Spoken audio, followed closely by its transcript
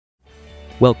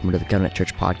Welcome to the Covenant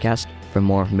Church Podcast. For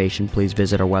more information, please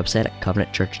visit our website at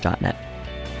covenantchurch.net.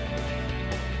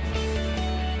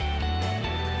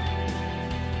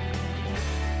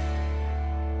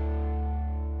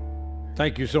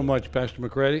 Thank you so much, Pastor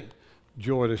McCready.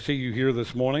 Joy to see you here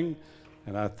this morning,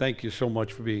 and I thank you so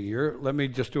much for being here. Let me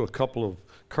just do a couple of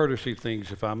courtesy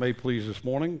things, if I may please, this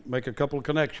morning, make a couple of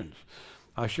connections.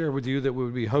 I share with you that we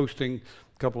would be hosting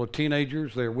a couple of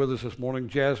teenagers. They're with us this morning.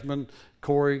 Jasmine,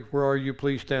 Corey, where are you?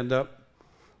 Please stand up.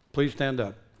 Please stand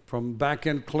up. From back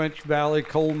in Clinch Valley,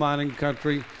 coal mining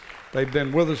country. They've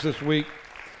been with us this week,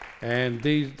 and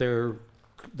they're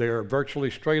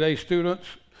virtually straight A students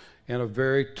in a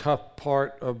very tough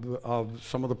part of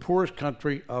some of the poorest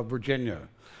country of Virginia.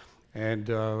 And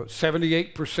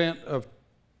 78% of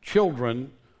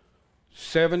children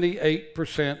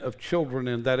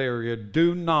in that area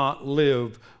do not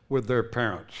live with their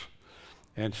parents.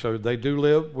 And so they do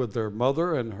live with their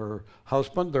mother and her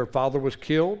husband. Their father was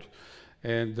killed.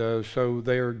 And so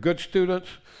they are good students.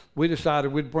 We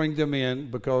decided we'd bring them in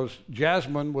because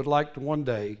Jasmine would like to one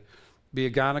day be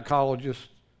a gynecologist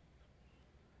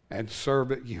and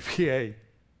serve at UVA.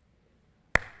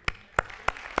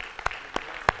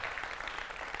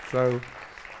 So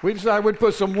we decided we'd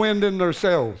put some wind in their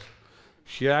sails.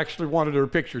 She actually wanted her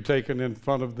picture taken in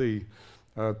front of the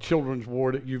children's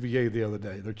ward at UVA the other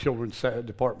day, their children's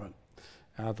department.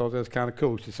 And I thought that was kind of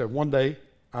cool. She said, one day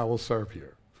I will serve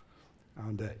here.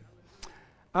 One day.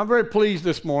 I'm very pleased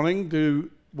this morning to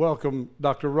welcome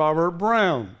Dr. Robert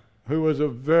Brown, who is a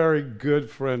very good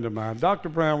friend of mine. Dr.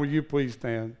 Brown, will you please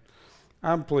stand?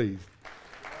 I'm pleased.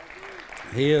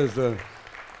 He is an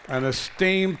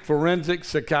esteemed forensic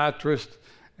psychiatrist,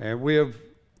 and we have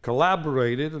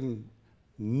collaborated in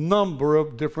a number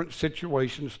of different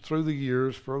situations through the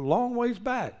years for a long ways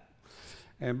back.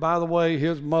 And by the way,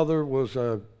 his mother was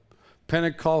a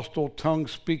Pentecostal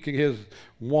tongue-speaking his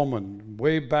woman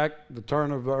way back the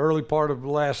turn of the early part of the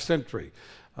last century,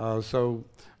 or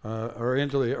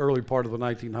into the early part of the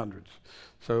 1900s.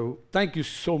 So thank you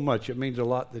so much. It means a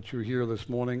lot that you're here this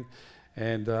morning.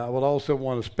 And I would also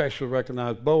want to especially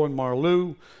recognize Bo and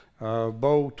Marlou.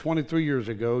 Bo, 23 years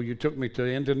ago, you took me to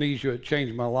Indonesia. It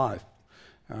changed my life.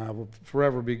 I will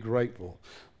forever be grateful.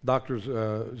 Doctors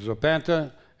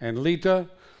Zapanta and Lita.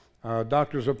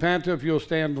 Dr. Zapanta, if you'll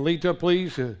stand, Lita,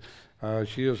 please.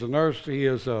 She is a nurse. He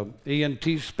is an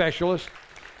ENT specialist.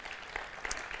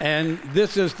 And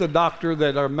this is the doctor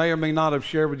that I may or may not have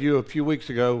shared with you a few weeks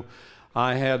ago.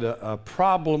 I had a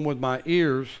problem with my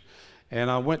ears,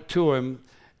 and I went to him,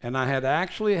 and I had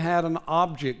actually had an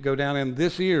object go down in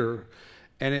this ear,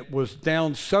 and it was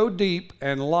down so deep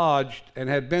and lodged and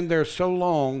had been there so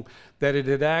long that it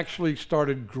had actually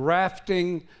started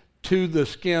grafting to the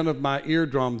skin of my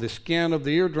eardrum. The skin of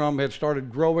the eardrum had started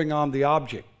growing on the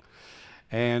object.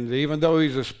 And even though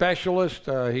he's a specialist,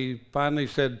 he finally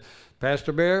said,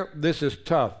 Pastor Bear, this is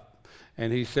tough.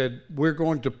 And he said, we're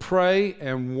going to pray,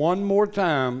 and one more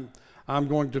time, I'm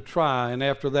going to try, and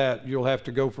after that, you'll have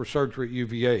to go for surgery at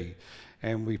UVA.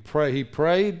 And he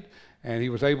prayed, and he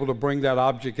was able to bring that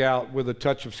object out with a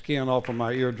touch of skin off of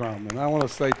my eardrum. And I want to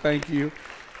say thank you.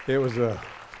 It was a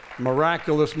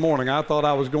miraculous morning. I thought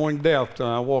I was going deaf, and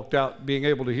I walked out being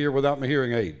able to hear without my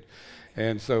hearing aid.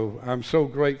 And so I'm so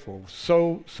grateful,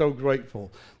 so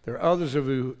grateful. There are others of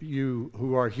you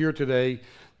who are here today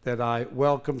that I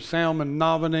welcome. Sam and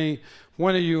Navani,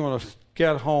 when are you going to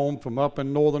get home from up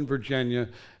in Northern Virginia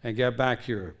and get back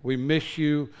here? We miss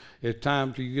you. It's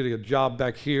time for you to get a job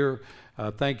back here.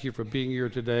 Thank you for being here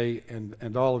today,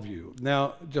 and all of you.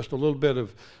 Now, just a little bit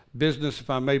of business, if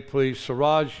I may please.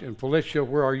 Siraj and Felicia,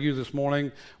 where are you this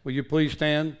morning? Will you please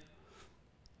stand?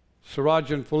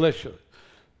 Siraj and Felicia.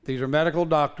 These are medical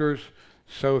doctors,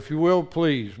 so if you will,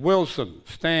 please. Wilson,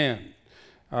 stand.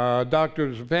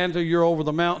 Dr. Zapanta, you're over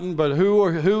the mountain, but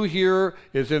who here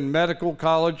is in medical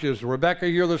college? Is Rebecca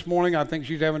here this morning? I think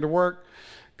she's having to work.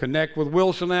 Connect with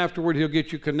Wilson afterward. He'll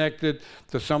get you connected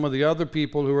to some of the other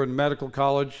people who are in medical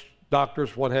college,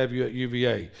 doctors, what have you, at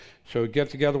UVA. So get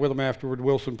together with them afterward.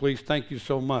 Wilson, please. Thank you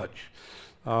so much.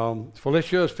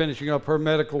 Felicia is finishing up her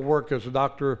medical work as a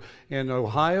doctor in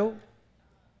Ohio,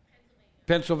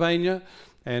 Pennsylvania,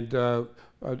 and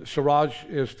Siraj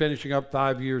is finishing up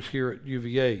 5 years here at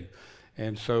UVA.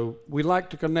 And so we like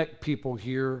to connect people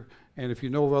here, and if you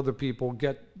know of other people,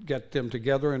 get them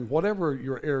together, and whatever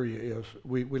your area is,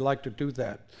 we like to do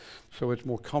that so it's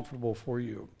more comfortable for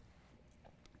you.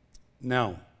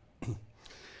 Now,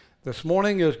 this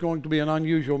morning is going to be an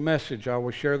unusual message. I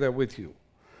will share that with you.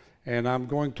 And I'm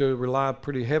going to rely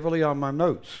pretty heavily on my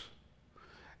notes.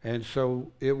 And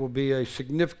so it will be a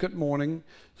significant morning.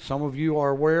 Some of you are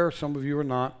aware, some of you are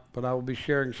not, but I will be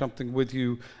sharing something with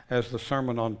you as the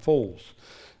sermon unfolds.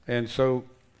 And so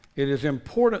it is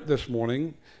important this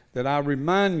morning that I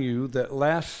remind you that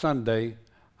last Sunday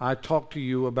I talked to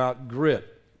you about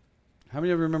grit. How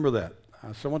many of you remember that?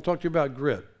 Someone talked to you about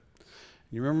grit.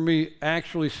 You remember me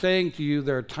actually saying to you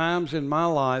there are times in my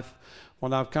life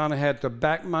when I've kind of had to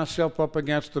back myself up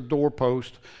against the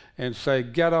doorpost and say,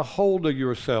 get a hold of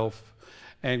yourself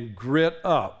and grit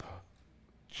up.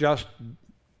 Just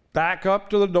back up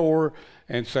to the door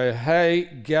and say, hey,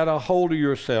 get a hold of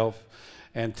yourself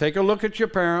and take a look at your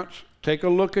parents, take a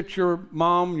look at your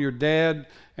mom, your dad,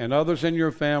 and others in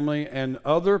your family and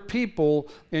other people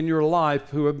in your life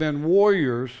who have been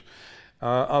warriors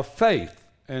of faith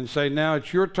and say, now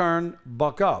it's your turn,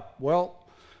 buck up. Well,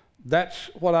 that's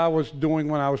what I was doing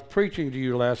when I was preaching to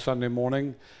you last Sunday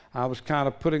morning. I was kind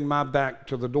of putting my back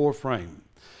to the door frame.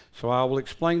 So I will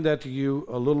explain that to you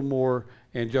a little more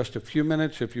in just a few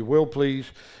minutes, if you will, please.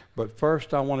 But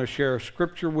first, I want to share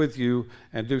scripture with you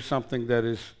and do something that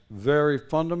is very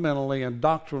fundamentally and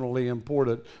doctrinally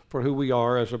important for who we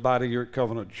are as a body here at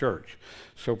Covenant Church.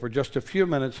 So for just a few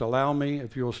minutes, allow me,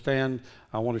 if you will stand,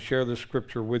 I want to share this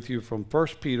scripture with you from 1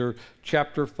 Peter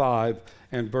chapter 5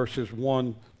 and verses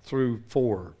 1 through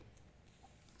 4.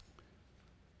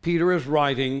 Peter is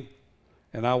writing,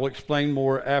 and I will explain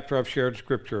more after I've shared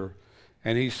scripture,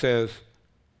 and he says,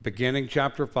 beginning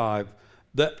chapter 5,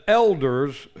 the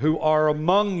elders who are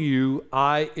among you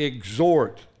I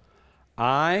exhort,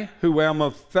 I who am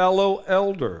a fellow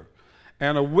elder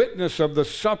and a witness of the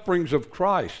sufferings of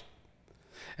Christ,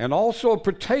 and also a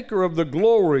partaker of the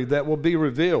glory that will be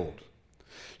revealed.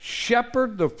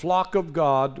 Shepherd the flock of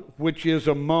God which is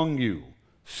among you,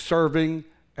 serving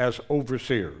as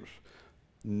overseers,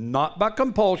 not by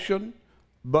compulsion,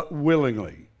 but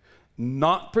willingly,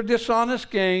 not for dishonest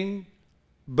gain,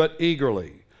 but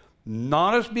eagerly,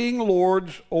 not as being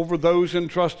lords over those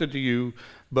entrusted to you,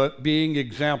 but being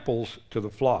examples to the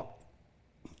flock.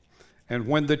 And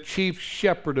when the chief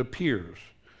shepherd appears,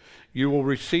 you will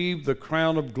receive the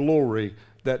crown of glory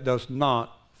that does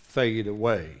not fade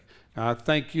away. Now, I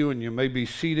thank you, and you may be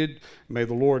seated. May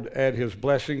the Lord add his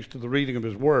blessings to the reading of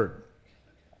his word.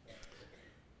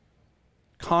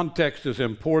 Context is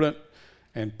important,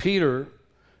 and Peter,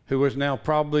 who is now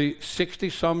probably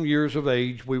 60-some years of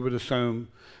age, we would assume,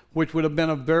 which would have been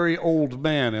a very old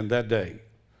man in that day.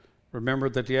 Remember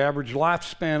that the average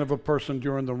lifespan of a person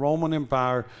during the Roman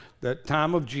Empire, that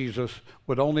time of Jesus,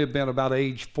 would only have been about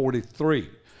age 43.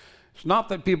 It's not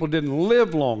that people didn't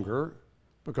live longer,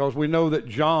 because we know that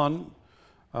John,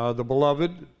 the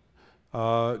beloved,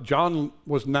 John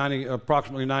was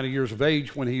approximately 90 years of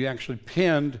age when he actually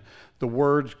penned the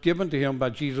words given to him by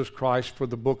Jesus Christ for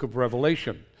the book of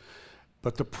Revelation.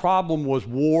 But the problem was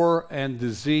war and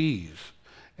disease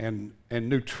and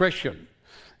nutrition.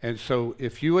 And so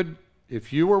if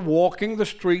you were walking the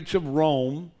streets of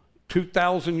Rome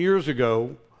 2,000 years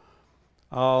ago,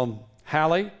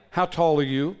 Hallie, how tall are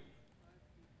you?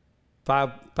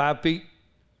 5 feet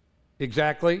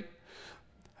exactly?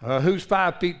 Who's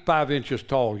 5 feet 5 inches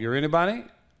tall? You're anybody?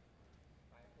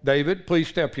 David, please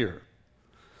step here.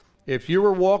 If you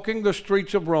were walking the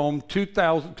streets of Rome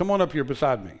 2,000, come on up here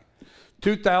beside me.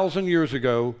 2,000 years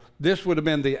ago, this would have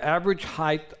been the average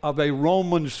height of a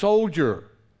Roman soldier.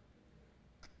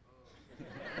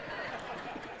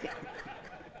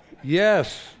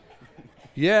 Yes.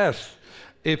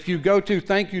 If you go to,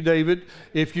 thank you, David,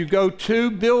 if you go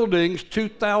to buildings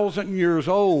 2,000 years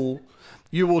old,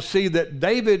 you will see that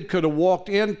David could have walked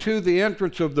into the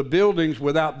entrance of the buildings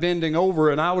without bending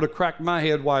over, and I would have cracked my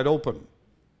head wide open.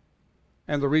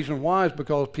 And the reason why is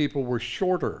because people were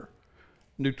shorter.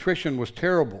 Nutrition was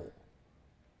terrible,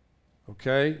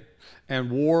 okay?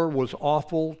 And war was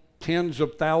awful. Tens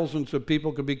of thousands of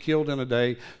people could be killed in a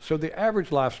day. So the average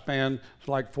lifespan is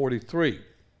like 43.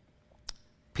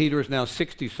 Peter is now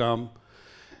 60-some,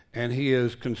 and he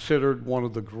is considered one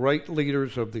of the great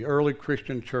leaders of the early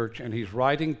Christian church, and he's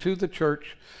writing to the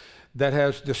church that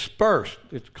has dispersed.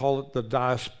 It's called the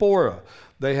diaspora.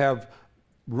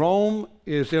 Rome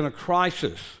is in a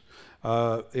crisis.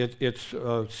 It's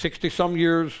 60-some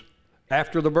years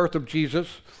after the birth of Jesus,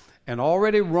 and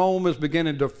already Rome is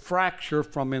beginning to fracture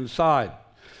from inside.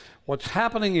 What's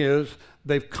happening is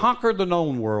they've conquered the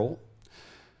known world.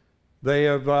 They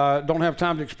don't have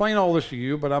time to explain all this to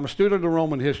you, but I'm a student of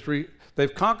Roman history.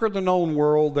 They've conquered the known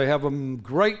world. They have a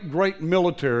great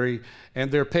military, and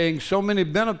they're paying so many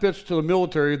benefits to the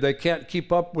military they can't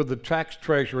keep up with the tax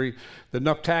treasury,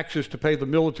 enough taxes to pay the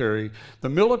military. The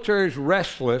military's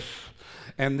restless.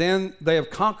 And then they have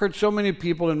conquered so many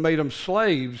people and made them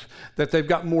slaves that they've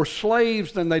got more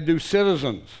slaves than they do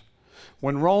citizens.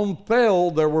 When Rome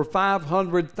fell, there were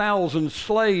 500,000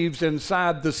 slaves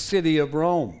inside the city of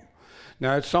Rome.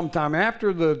 Now, it's sometime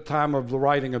after the time of the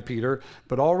writing of Peter,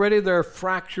 but already there are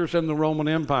fractures in the Roman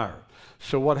Empire.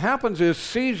 So what happens is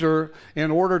Caesar, in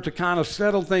order to kind of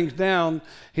settle things down,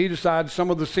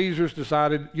 some of the Caesars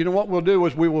decided, you know what we'll do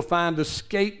is we will find a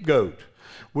scapegoat.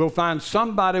 We'll find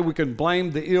somebody we can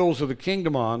blame the ills of the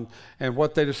kingdom on. And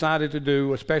what they decided to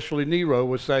do, especially Nero,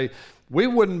 was say, we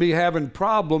wouldn't be having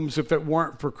problems if it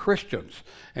weren't for Christians.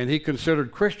 And he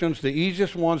considered Christians the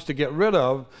easiest ones to get rid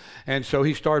of. And so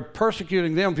he started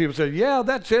persecuting them. People said, yeah,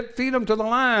 that's it. Feed them to the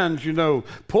lions,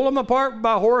 pull them apart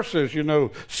by horses,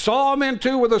 saw them in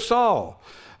two with a saw,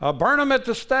 burn them at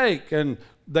the stake. And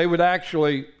they would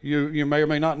actually, you may or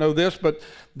may not know this, but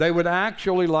they would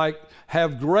actually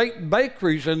have great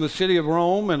bakeries in the city of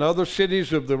Rome and other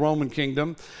cities of the Roman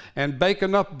kingdom and bake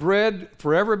enough bread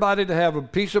for everybody to have a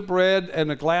piece of bread and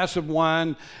a glass of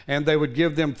wine, and they would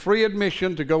give them free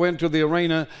admission to go into the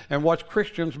arena and watch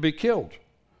Christians be killed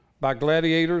by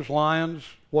gladiators, lions,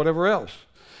 whatever else.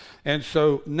 And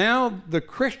so now the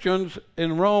Christians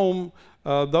in Rome,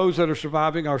 those that are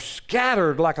surviving, are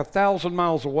scattered like 1,000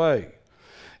 miles away.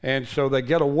 And so they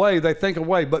get away, they think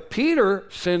away. But Peter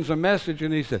sends a message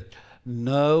and he said,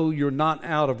 no, you're not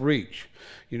out of reach.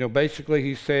 Basically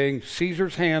he's saying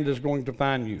Caesar's hand is going to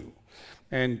find you.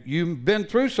 And you've been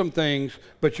through some things,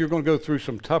 but you're going to go through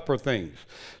some tougher things.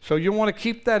 So you want to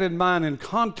keep that in mind in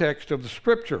context of the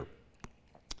scripture.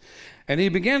 And he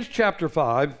begins chapter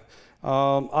 5.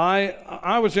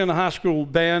 I was in a high school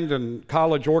band and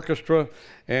college orchestra,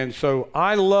 and so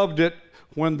I loved it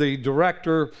when the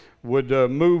director would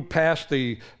move past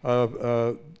the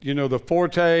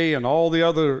forte and all the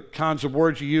other kinds of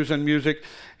words you use in music.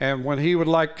 And when he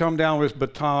would come down with his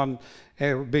baton,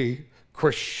 it would be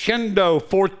crescendo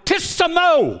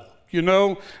fortissimo,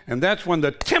 and that's when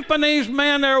the timpanis,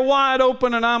 man, they're wide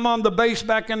open, and I'm on the bass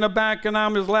back in the back, and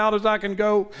I'm as loud as I can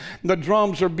go. The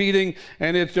drums are beating,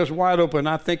 and it's just wide open.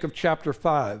 I think of chapter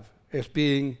 5 as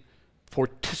being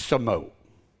fortissimo.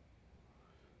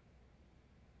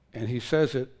 And he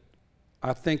says it,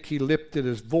 I think he lifted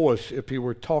his voice if he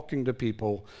were talking to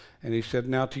people, and he said,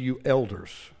 now to you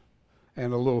elders,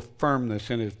 and a little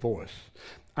firmness in his voice.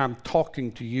 I'm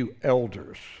talking to you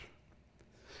elders.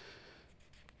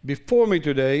 Before me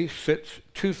today sits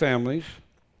two families,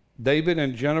 David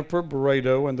and Jennifer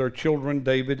Barreto and their children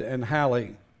David and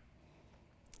Hallie,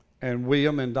 and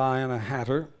William and Diana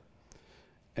Hatter.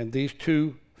 And these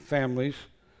two families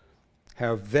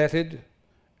have vetted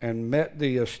and met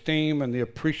the esteem and the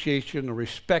appreciation and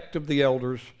respect of the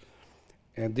elders,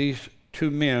 and these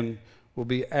two men will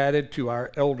be added to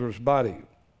our elders' body.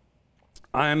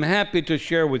 I am happy to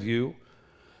share with you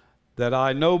that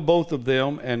I know both of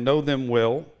them and know them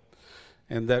well,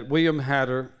 and that William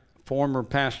Hatter, former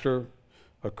pastor,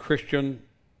 a Christian,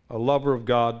 a lover of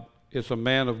God, is a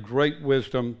man of great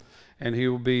wisdom, and he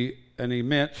will be an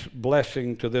immense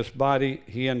blessing to this body.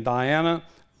 He and Diana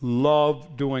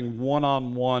love doing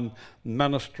one-on-one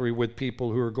ministry with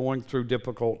people who are going through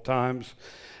difficult times,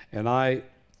 and I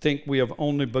think we have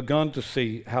only begun to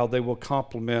see how they will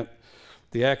complement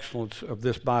the excellence of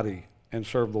this body and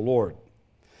serve the Lord.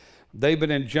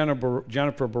 David and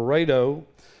Jennifer Barreto,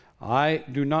 I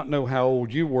do not know how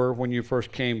old you were when you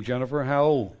first came, Jennifer. How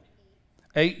old?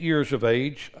 8 years of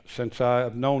age since I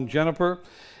have known Jennifer.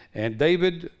 And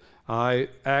David, I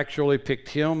actually picked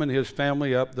him and his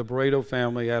family up, the Barreto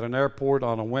family, at an airport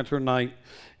on a winter night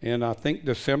in, I think,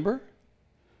 December?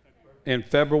 In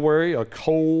February, a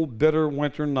cold, bitter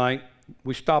winter night.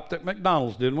 We stopped at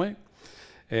McDonald's, didn't we?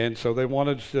 And so they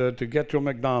wanted to get to a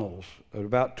McDonald's at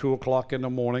about 2 o'clock in the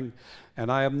morning.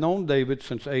 And I have known David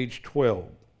since age 12.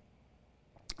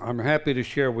 I'm happy to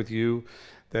share with you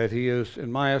that he is,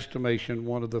 in my estimation,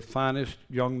 one of the finest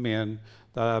young men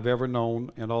that I've ever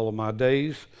known in all of my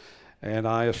days, and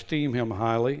I esteem him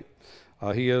highly.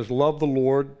 He has loved the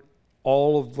Lord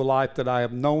all of the life that I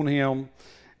have known him,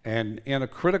 and in a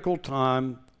critical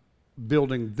time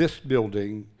building this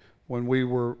building, when we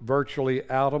were virtually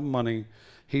out of money,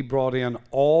 he brought in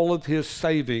all of his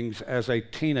savings as a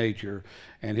teenager,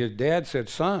 and his dad said,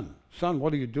 son,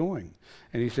 what are you doing?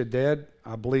 And he said, Dad,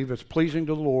 I believe it's pleasing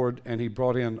to the Lord, and he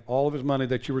brought in all of his money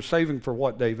that you were saving for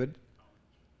what, David?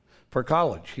 For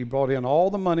college. He brought in all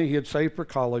the money he had saved for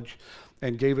college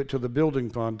and gave it to the building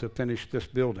fund to finish this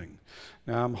building.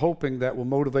 Now, I'm hoping that will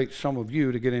motivate some of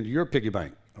you to get into your piggy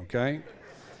bank, okay,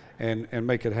 and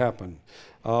make it happen.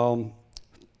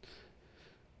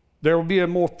 There will be a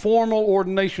more formal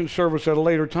ordination service at a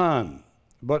later time.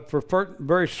 But for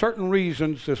very certain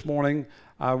reasons this morning,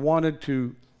 I wanted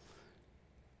to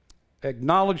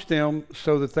acknowledge them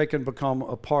so that they can become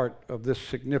a part of this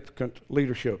significant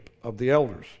leadership of the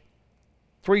elders.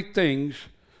 3 things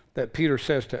that Peter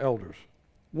says to elders.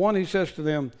 1, he says to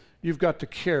them, you've got to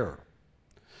care.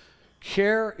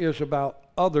 Care is about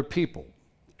other people.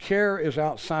 Care is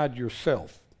outside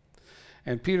yourself.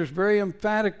 And Peter's very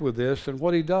emphatic with this, and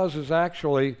what he does is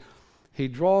actually he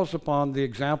draws upon the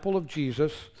example of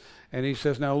Jesus, and he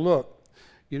says, now look,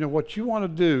 you know what you want to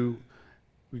do,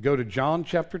 we go to John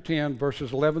chapter 10,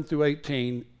 verses 11 through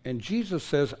 18, and Jesus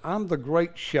says, I'm the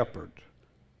great shepherd.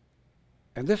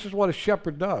 And this is what a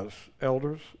shepherd does,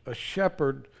 elders. A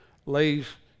shepherd lays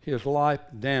his life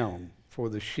down for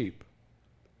the sheep.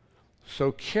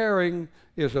 So caring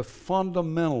is a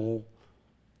fundamental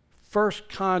first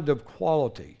kind of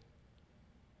quality,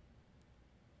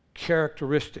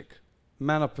 characteristic,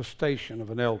 manifestation of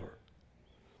an elder.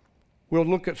 We'll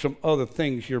look at some other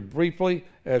things here briefly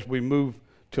as we move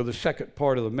to the second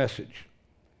part of the message.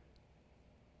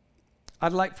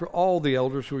 I'd like for all the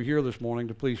elders who are here this morning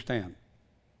to please stand.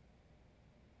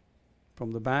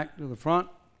 From the back to the front,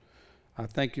 I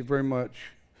thank you very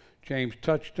much. James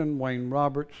Touchton, Wayne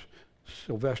Roberts,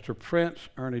 Sylvester Prince,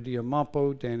 Ernie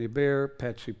Diamampo, Danny Bear,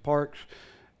 Patsy Parks,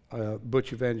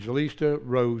 Butch Evangelista,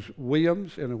 Rose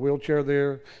Williams in a wheelchair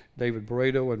there, David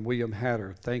Barreto, and William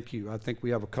Hatter. Thank you. I think we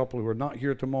have a couple who are not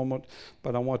here at the moment,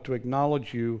 but I want to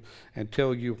acknowledge you and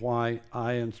tell you why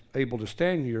I am able to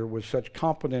stand here with such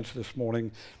confidence this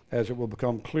morning, as it will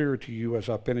become clear to you as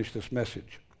I finish this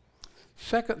message.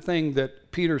 Second thing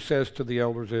that Peter says to the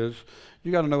elders is,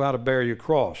 you got to know how to bear your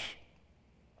cross.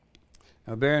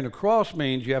 Now, bearing the cross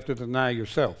means you have to deny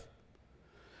yourself.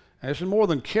 And this is more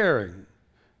than caring.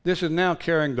 This is now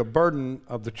carrying the burden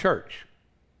of the church.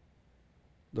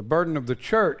 The burden of the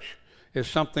church is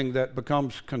something that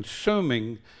becomes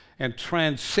consuming and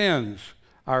transcends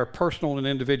our personal and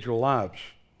individual lives.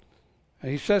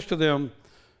 And he says to them,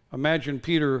 imagine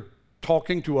Peter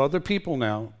talking to other people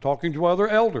now, talking to other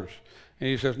elders. And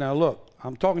he says, now look,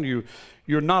 I'm talking to you.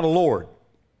 You're not a Lord.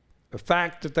 The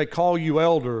fact that they call you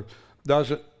elder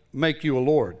doesn't make you a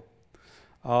Lord.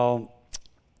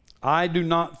 I do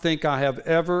not think I have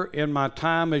ever, in my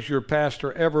time as your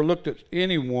pastor, ever looked at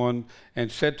anyone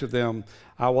and said to them,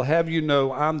 I will have you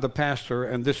know I'm the pastor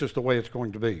and this is the way it's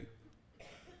going to be.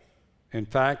 In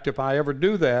fact, if I ever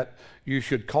do that, you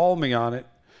should call me on it,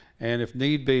 and if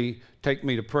need be, take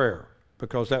me to prayer,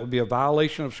 because that would be a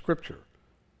violation of Scripture.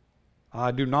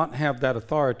 I do not have that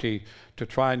authority to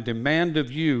try and demand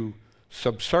of you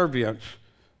subservience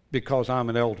because I'm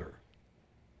an elder.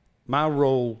 My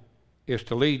role is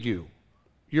to lead you.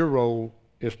 Your role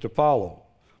is to follow.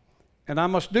 And I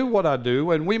must do what I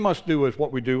do, and we must do as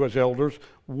what we do as elders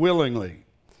willingly.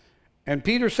 And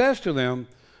Peter says to them,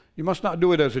 you must not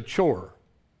do it as a chore.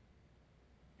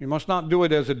 You must not do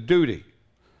it as a duty.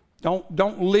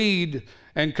 Don't lead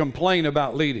and complain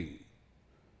about leading.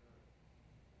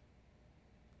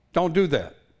 Don't do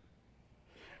that.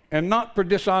 And not for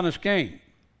dishonest gain.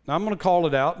 Now, I'm going to call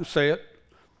it out and say it.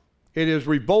 It is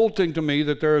revolting to me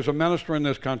that there is a minister in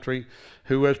this country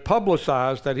who has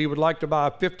publicized that he would like to buy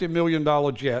a $50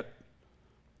 million jet.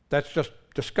 That's just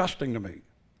disgusting to me.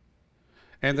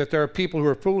 And that there are people who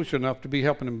are foolish enough to be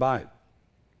helping him buy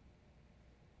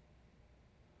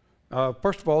it.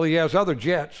 First of all, he has other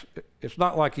jets. It's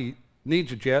not like he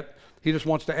needs a jet. He just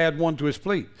wants to add one to his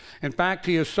fleet. In fact,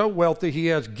 he is so wealthy, he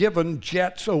has given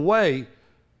jets away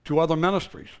to other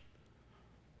ministries.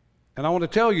 And I want to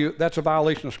tell you, that's a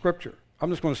violation of Scripture. I'm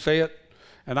just going to say it,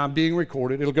 and I'm being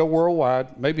recorded. It'll go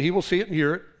worldwide. Maybe he will see it and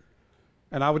hear it.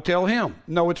 And I would tell him,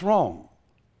 no, it's wrong.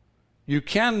 You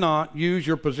cannot use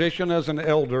your position as an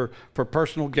elder for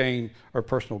personal gain or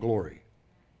personal glory.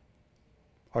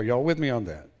 Are y'all with me on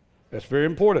that? That's very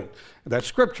important. That's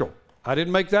scriptural. I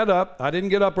didn't make that up. I didn't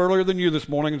get up earlier than you this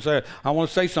morning and say, I want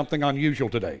to say something unusual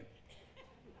today.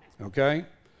 Okay?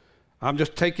 I'm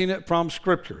just taking it from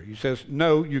Scripture. He says,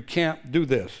 no, you can't do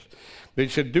this. But he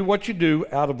said, do what you do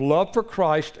out of love for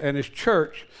Christ and His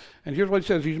church. And here's what he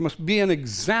says, you must be an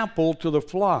example to the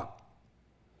flock.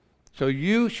 So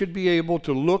you should be able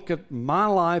to look at my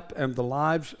life and the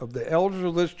lives of the elders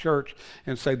of this church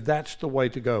and say, that's the way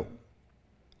to go.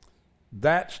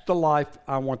 That's the life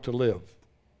I want to live.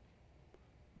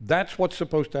 That's what's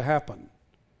supposed to happen.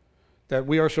 That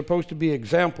we are supposed to be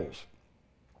examples.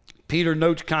 Peter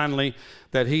notes kindly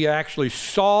that he actually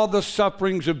saw the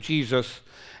sufferings of Jesus,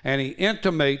 and he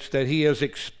intimates that he has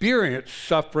experienced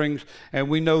sufferings, and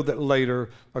we know that later,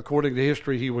 according to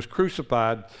history, he was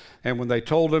crucified. And when they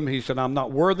told him, he said, I'm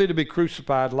not worthy to be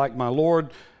crucified like my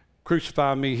Lord.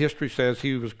 crucify me, history says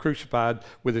he was crucified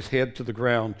with his head to the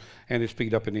ground and his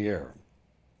feet up in the air.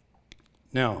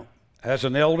 Now, as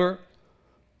an elder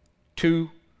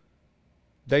to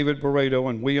David Barreto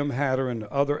and William Hatter and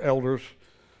other elders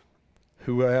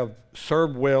who have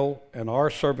served well and are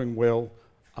serving well,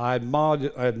 I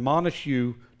admonish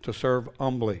you to serve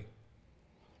humbly.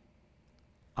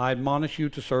 I admonish you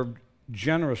to serve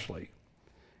generously.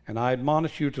 And I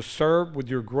admonish you to serve with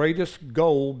your greatest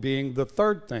goal being the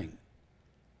third thing.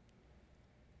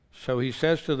 So he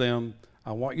says to them,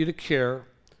 I want you to care.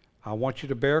 I want you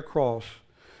to bear a cross.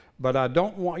 But I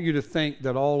don't want you to think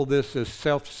that all of this is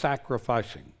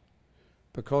self-sacrificing.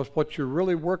 Because what you're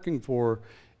really working for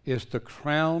is the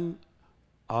crown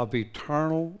of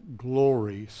eternal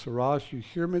glory. Siraj, you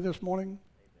hear me this morning?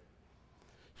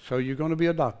 So you're going to be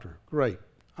a doctor. Great.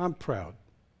 I'm proud.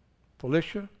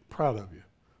 Felicia, proud of you.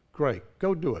 Great.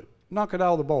 Go do it. Knock it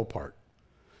out of the ballpark.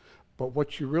 But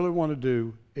what you really want to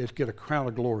do is get a crown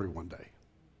of glory one day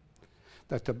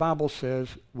that the Bible says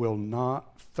will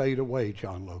not fade away,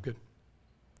 John Logan.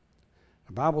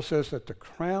 The Bible says that the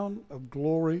crown of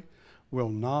glory will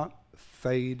not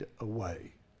fade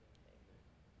away.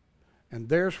 And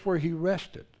there's where he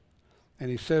rested.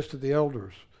 And he says to the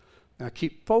elders, now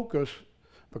keep focus,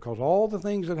 because all the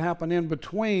things that happen in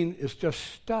between is just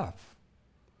stuff.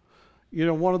 You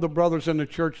know, one of the brothers in the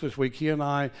church this week, he and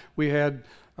I, we had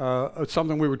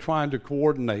something we were trying to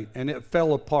coordinate, and it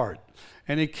fell apart.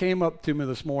 And he came up to me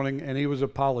this morning, and he was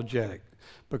apologetic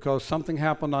because something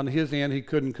happened on his end he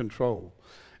couldn't control.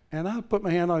 And I put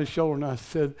my hand on his shoulder, and I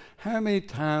said, how many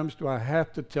times do I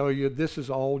have to tell you this is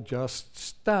all just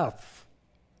stuff?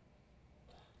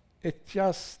 It's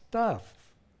just stuff.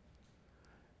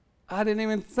 I didn't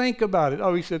even think about it.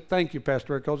 Oh, he said, thank you,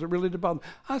 Pastor Eric, because it really did bother me.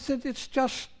 I said, it's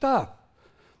just stuff.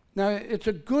 Now, it's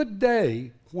a good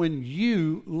day when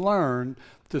you learn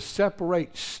to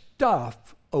separate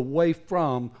stuff away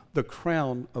from the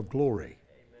crown of glory.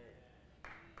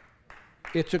 Amen.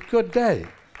 It's a good day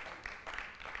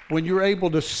when you're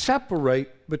able to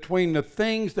separate between the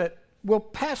things that will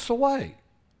pass away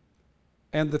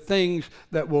and the things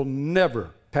that will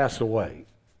never pass away.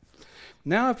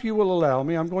 Now, if you will allow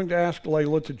me, I'm going to ask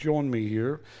Layla to join me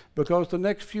here because the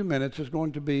next few minutes is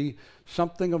going to be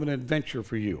something of an adventure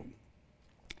for you.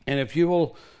 And if you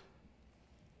will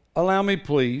allow me,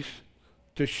 please,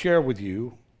 to share with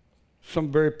you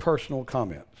some very personal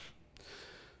comments.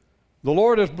 The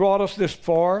Lord has brought us this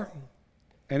far,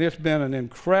 and it's been an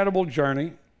incredible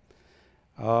journey.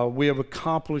 We have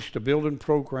accomplished a building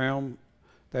program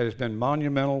that has been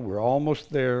monumental. We're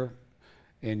almost there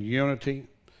in unity.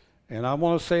 And I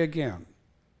want to say again,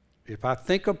 if I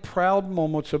think of proud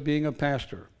moments of being a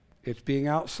pastor, it's being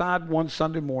outside one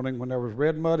Sunday morning when there was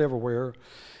red mud everywhere,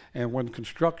 and when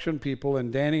construction people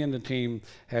and Danny and the team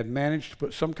had managed to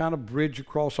put some kind of bridge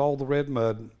across all the red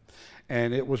mud,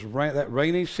 and it was that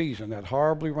rainy season, that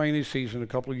horribly rainy season a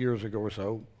couple of years ago or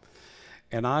so,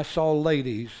 and I saw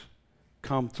ladies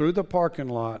come through the parking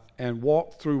lot and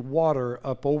walk through water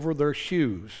up over their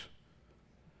shoes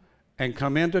and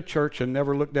come into church and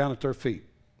never look down at their feet.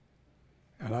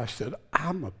 And I said,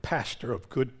 I'm a pastor of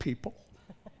good people.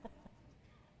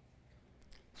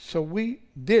 So we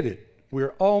did it.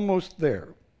 We're almost there.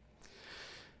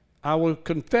 I will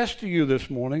confess to you this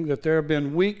morning that there have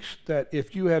been weeks that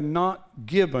if you had not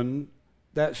given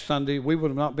that Sunday, we would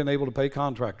have not been able to pay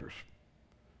contractors.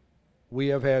 We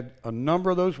have had a number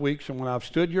of those weeks, and when I've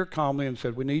stood here calmly and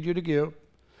said, we need you to give,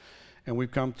 and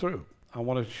we've come through. I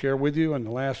want to share with you in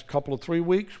the last couple of 3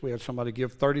 weeks, we had somebody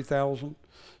give $30,000,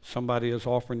 somebody is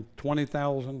offering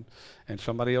 $20,000, and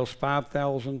somebody else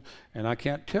 $5,000, and I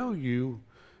can't tell you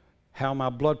how my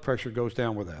blood pressure goes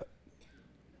down with that.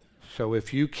 So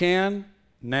if you can,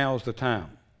 now's the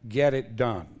time. Get it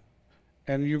done.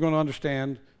 And you're going to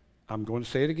understand, I'm going to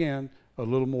say it again, a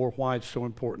little more why it's so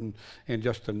important in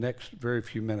just the next very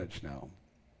few minutes now.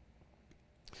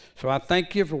 So I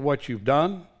thank you for what you've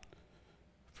done,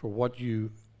 for what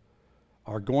you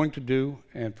are going to do,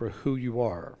 and for who you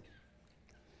are.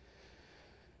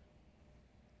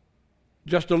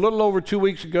 Just a little over 2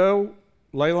 weeks ago,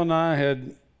 Layla and I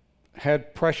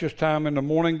had precious time in the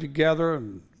morning together,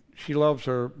 and she loves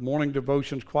her morning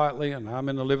devotions quietly, and I'm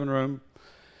in the living room,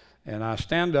 and I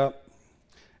stand up,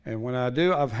 and when I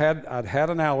do, I'd had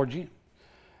an allergy,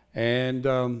 and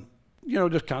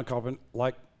just kind of coughing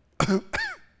like,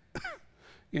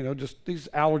 just these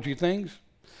allergy things,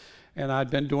 and I'd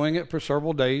been doing it for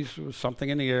several days. It was something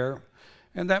in the air,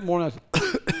 and that morning I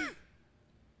said,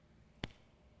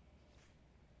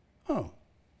 oh,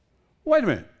 wait a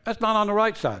minute, that's not on the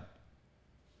right side.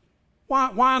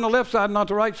 Why on the left side and not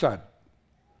the right side?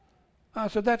 I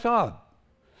said, that's odd.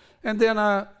 And then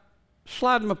I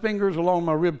slid my fingers along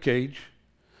my rib cage.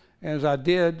 And as I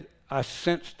did, I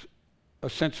sensed a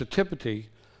sensitivity,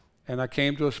 and I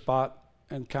came to a spot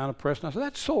and kind of pressed, and I said,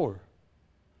 that's sore.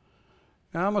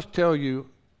 Now, I must tell you,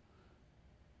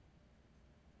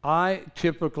 I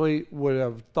typically would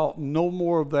have thought no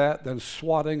more of that than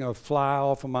swatting a fly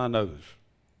off of my nose.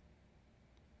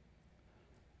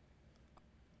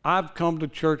 I've come to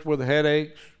church with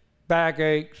headaches,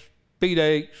 backaches, feet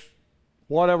aches,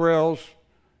 whatever else.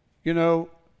 You know,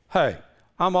 hey,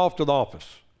 I'm off to the office.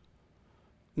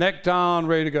 Necktie on,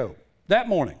 ready to go. That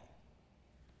morning.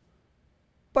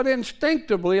 But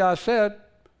instinctively I said,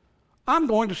 I'm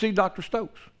going to see Dr.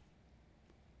 Stokes.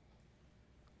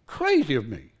 Crazy of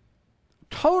me.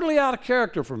 Totally out of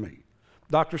character for me.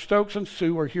 Dr. Stokes and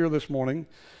Sue are here this morning,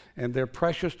 and they're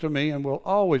precious to me and will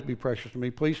always be precious to me.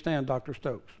 Please stand, Dr.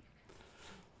 Stokes.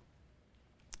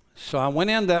 So I went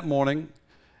in that morning,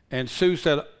 and Sue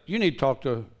said, you need to talk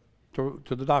to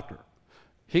the doctor.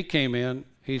 He came in.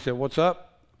 He said, what's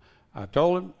up? I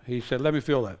told him. He said, let me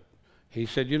feel that. He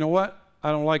said, you know what?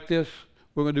 I don't like this.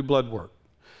 We're going to do blood work.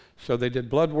 So they did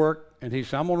blood work, and he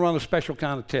said, I'm going to run a special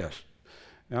kind of test.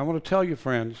 Now, I want to tell you,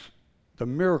 friends, the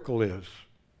miracle is,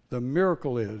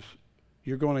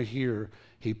 you're going to hear,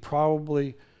 he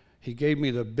gave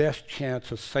me the best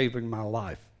chance of saving my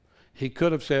life. He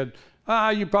could have said,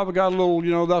 you probably got a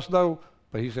little, that's no.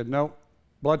 But he said, no,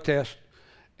 blood test.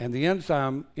 And the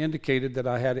enzyme indicated that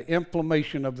I had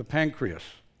inflammation of the pancreas.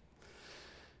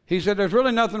 He said, there's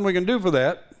really nothing we can do for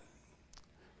that.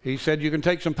 He said, you can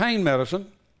take some pain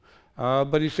medicine.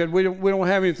 But he said, we don't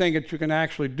have anything that you can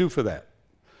actually do for that.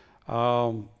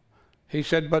 He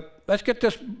said, but let's get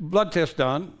this blood test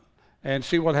done and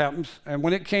see what happens. And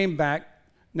when it came back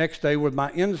next day with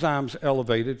my enzymes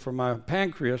elevated for my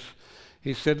pancreas,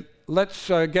 he said, let's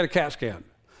get a CAT scan.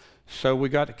 So we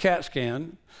got a CAT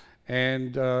scan,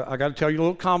 and I got to tell you a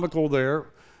little comical there.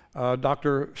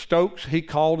 Dr. Stokes, he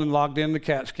called and logged in the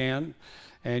CAT scan,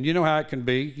 and you know how it can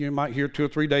be. You might hear 2 or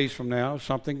 3 days from now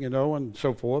something, and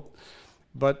so forth.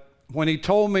 But when he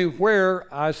told me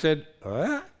where, I said,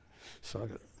 So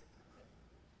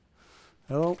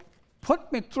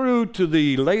put me through to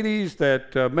the ladies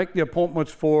that make the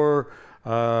appointments for,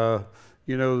 the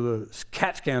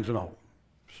CAT scans and all.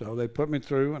 So they put me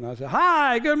through, and I said,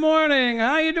 hi, good morning.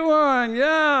 How you doing?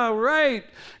 Yeah, right.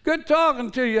 Good talking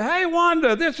to you. Hey,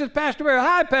 Wanda, this is Pastor Bear.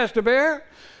 Hi, Pastor Bear.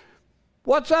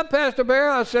 What's up, Pastor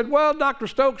Bear? I said, well, Dr.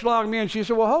 Stokes logged me in. She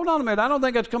said, well, hold on a minute. I don't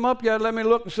think it's come up yet. Let me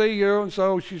look and see you. And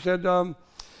so she said,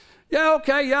 yeah,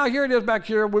 okay, yeah, here it is back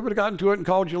here. We would have gotten to it and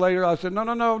called you later. I said,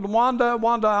 no, Wanda,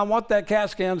 I want that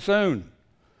CAT scan soon.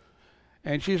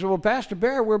 And she said, well, Pastor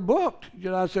Bear, we're booked.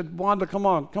 I said, Wanda, come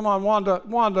on,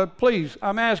 Wanda, please,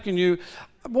 I'm asking you.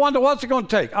 Wanda, what's it going to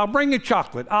take? I'll bring you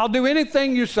chocolate. I'll do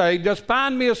anything you say. Just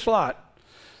find me a slot.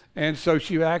 And so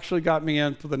she actually got me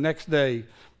in for the next day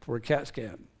for a CAT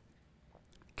scan.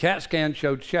 CAT scan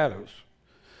showed shadows.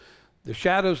 The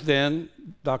shadows then,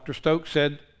 Dr. Stokes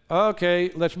said, okay,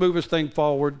 let's move this thing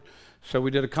forward. So we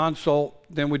did a consult,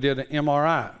 then we did an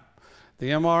MRI.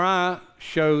 The MRI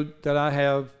showed that I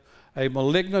have a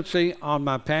malignancy on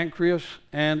my pancreas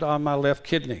and on my left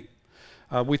kidney.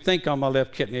 We think on my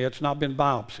left kidney. It's not been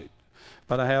biopsied,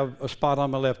 but I have a spot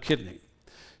on my left kidney.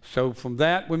 So from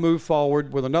that, we moved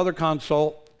forward with another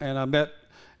consult, and I met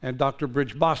Dr.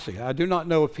 Bridge Bossy. I do not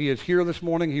know if he is here this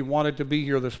morning. He wanted to be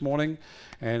here this morning,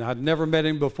 and I'd never met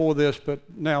him before this, but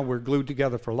now we're glued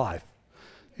together for life.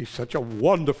 He's such a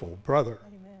wonderful brother.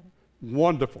 Amen.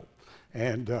 Wonderful.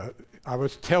 And I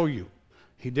must tell you,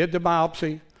 he did the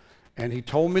biopsy, and he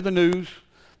told me the news.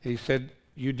 He said,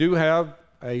 you do have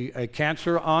a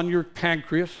cancer on your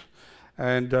pancreas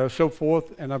and so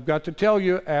forth. And I've got to tell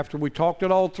you, after we talked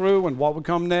it all through and what would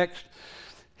come next,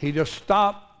 he just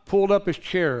stopped, pulled up his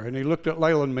chair, and he looked at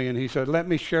Layla and me, and he said, let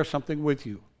me share something with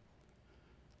you.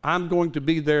 I'm going to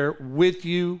be there with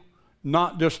you,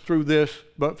 not just through this,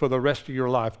 but for the rest of your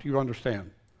life. Do you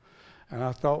understand? And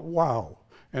I thought, wow.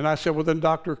 And I said, well, then,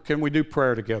 doctor, can we do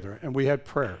prayer together? And we had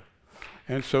prayer.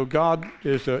 And so God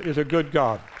is a good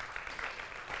God.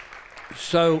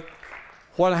 So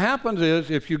what happens is,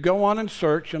 if you go on and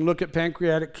search and look at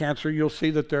pancreatic cancer, you'll see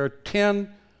that there are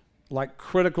 10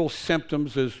 critical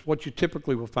symptoms is what you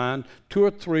typically will find. 2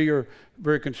 or 3 are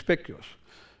very conspicuous.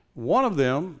 One of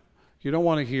them you don't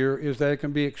want to hear is that it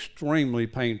can be extremely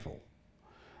painful.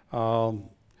 But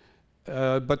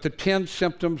the 10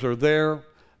 symptoms are there,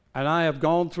 and I have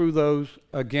gone through those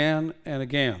again and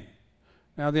again.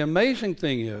 Now, the amazing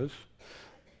thing is,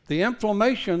 the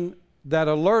inflammation that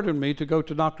alerted me to go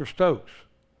to Dr. Stokes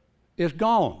is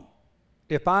gone.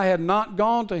 if I had not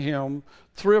gone to him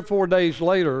 3 or 4 days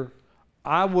later,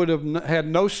 I would have had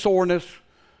no soreness.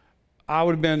 I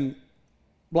would have been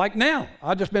like now.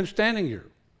 I'd just been standing here.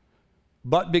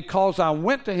 But because I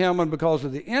went to him and because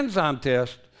of the enzyme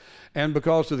test and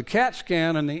because of the CAT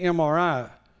scan and the MRI,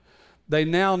 they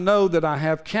now know that I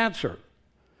have cancer.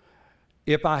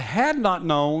 If I had not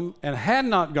known and had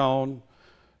not gone,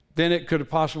 then it could have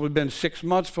possibly been 6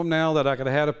 months from now that I could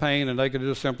have had a pain and they could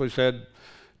have just simply said,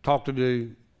 talk to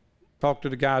the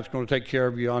guy that's going to take care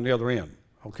of you on the other end,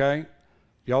 okay?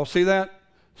 Y'all see that?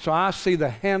 So I see the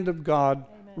hand of God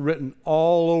Amen. Written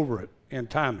all over it in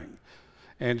timing.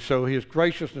 And so his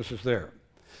graciousness is there.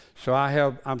 So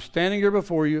I'm standing here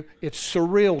before you. It's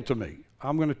surreal to me.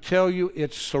 I'm going to tell you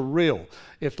it's surreal.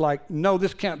 It's like, no,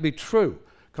 this can't be true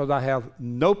because I have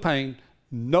no pain,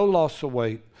 no loss of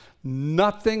weight,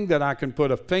 nothing that I can put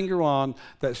a finger on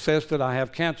that says that I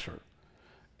have cancer.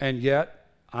 And yet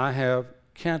I have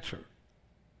cancer.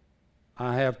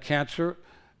 I have cancer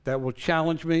that will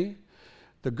challenge me.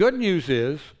 The good news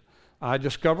is I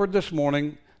discovered this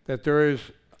morning that there is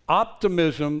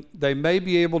optimism. They may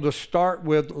be able to start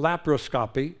with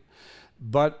laparoscopy,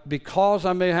 but because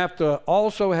I may have to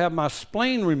also have my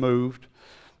spleen removed,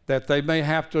 that they may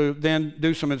have to then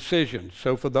do some incisions.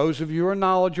 So for those of you who are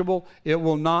knowledgeable, it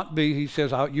will not be, he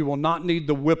says, you will not need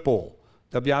the Whipple,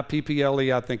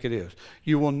 W-I-P-P-L-E, I think it is.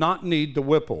 You will not need the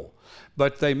Whipple,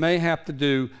 but they may have to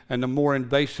do a more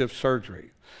invasive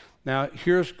surgery. Now,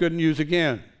 here's good news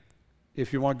again,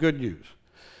 if you want good news.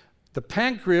 The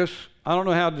pancreas, I don't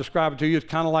know how to describe it to you. It's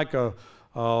kind of like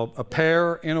a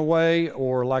pear in a way,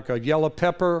 or like a yellow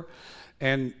pepper.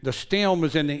 And the stem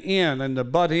is in the end, and the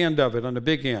butt end of it on the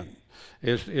big end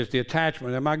is the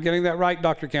attachment. Am I getting that right,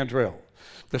 Dr. Cantrell?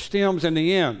 The stem's in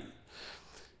the end.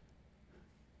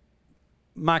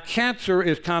 My cancer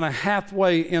is kind of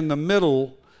halfway in the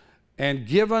middle, and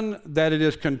given that it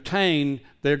is contained,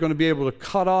 they're going to be able to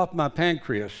cut off my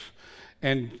pancreas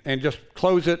and just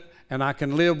close it, and I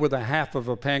can live with a half of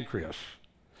a pancreas.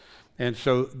 And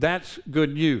so that's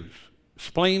good news.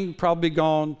 Spleen probably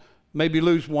gone, maybe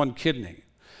lose one kidney.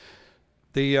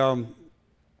 The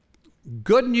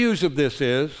good news of this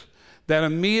is that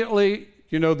immediately,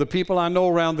 the people I know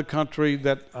around the country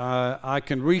that I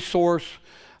can resource,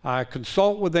 I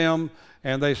consult with them,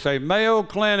 and they say, Mayo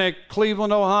Clinic,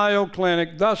 Cleveland, Ohio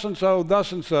Clinic, thus and so,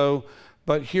 thus and so.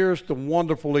 But here's the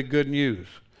wonderfully good news.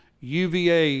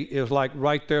 UVA is like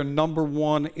right there,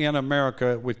 #1 in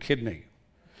America with kidney.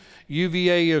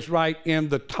 UVA is right in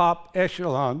the top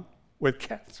echelon with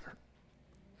cancer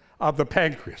of the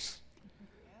pancreas.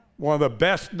 One of the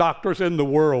best doctors in the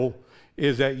world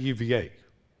is at UVA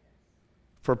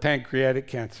for pancreatic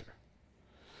cancer.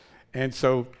 And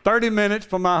so 30 minutes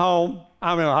from my home,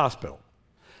 I'm in a hospital.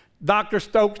 Dr.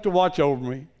 Stokes to watch over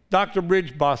me, Dr.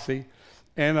 Bridge Bossy,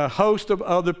 and a host of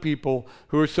other people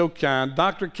who are so kind.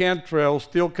 Dr. Cantrell,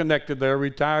 still connected there,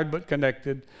 retired but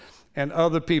connected, and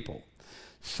other people.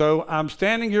 So I'm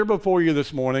standing here before you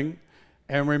this morning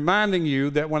and reminding you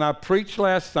that when I preached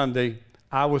last Sunday,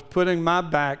 I was putting my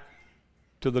back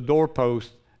to the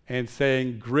doorpost and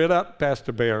saying, grit up,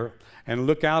 Pastor Bear, and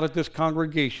look out at this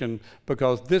congregation,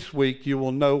 because this week you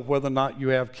will know whether or not you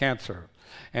have cancer.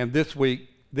 And this week,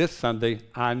 this Sunday,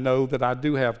 I know that I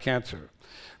do have cancer.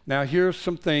 Now, here's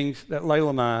some things that Layla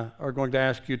and I are going to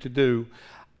ask you to do,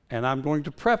 and I'm going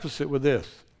to preface it with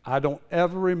this. I don't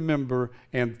ever remember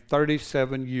in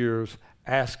 37 years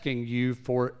asking you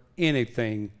for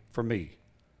anything for me.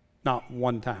 Not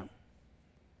one time.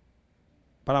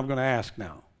 But I'm going to ask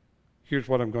now. Here's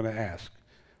what I'm going to ask.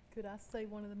 Could I say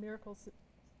one of the miracles?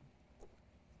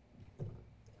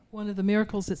 One of the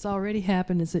miracles that's already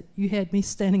happened is that you had me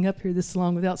standing up here this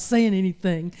long without saying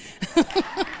anything.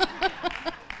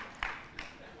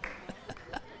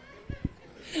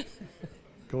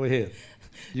 Go ahead.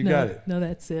 You got it. No,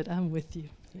 that's it. I'm with you.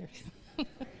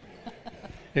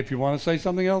 If you want to say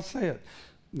something else, say it.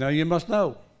 Now, you must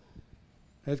know.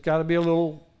 It's got to be a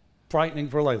little frightening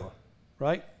for Layla,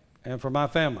 right? And for my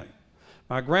family.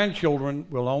 My grandchildren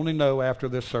will only know after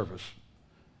this service.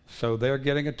 So they're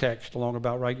getting a text along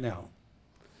about right now.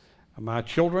 My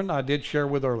children, I did share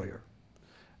with earlier.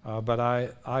 But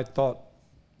I thought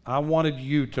I wanted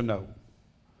you to know.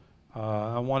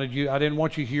 I didn't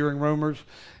want you hearing rumors.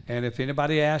 And if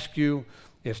anybody asks you,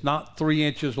 it's not 3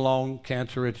 inches long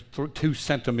cancer, it's 2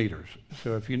 centimeters.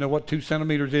 So if you know what 2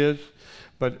 centimeters is,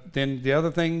 but then the other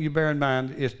thing you bear in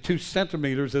mind is 2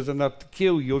 centimeters is enough to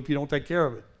kill you if you don't take care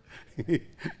of it.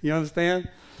 You understand?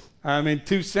 I mean,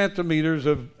 2 centimeters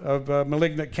of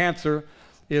malignant cancer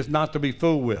is not to be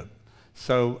fooled with.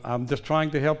 So I'm just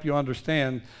trying to help you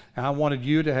understand. I wanted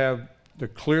you to have the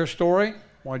clear story.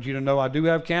 I want you to know I do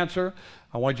have cancer.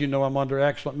 I want you to know I'm under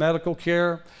excellent medical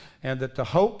care, and that the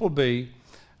hope will be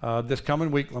this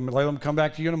coming week, let me come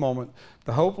back to you in a moment.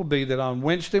 The hope will be that on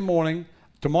Wednesday morning,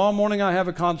 tomorrow morning I have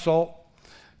a consult.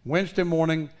 Wednesday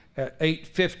morning at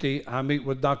 8:50, I meet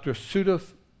with Dr. Zuda,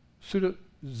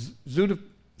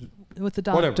 with the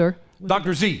doctor. Whatever.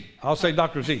 Dr. Z. I'll say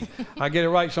Dr. Z. I get it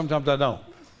right, sometimes I don't.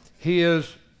 He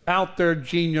is out there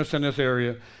genius in this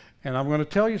area, and I'm going to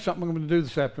tell you something I'm going to do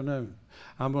this afternoon.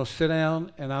 I'm going to sit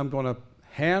down and I'm going to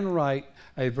handwrite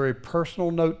a very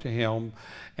personal note to him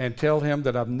and tell him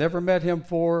that I've never met him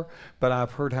before, but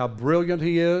I've heard how brilliant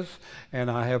he is, and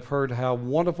I have heard how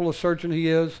wonderful a surgeon he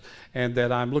is, and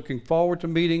that I'm looking forward to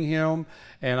meeting him,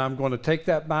 and I'm going to take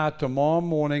that by tomorrow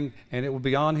morning, and it will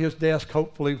be on his desk,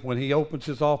 hopefully, when he opens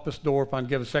his office door, if I can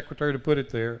get a secretary to put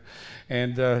it there,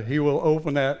 and he will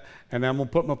open that, and I'm going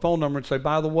to put my phone number and say,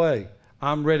 by the way,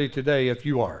 I'm ready today if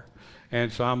you are.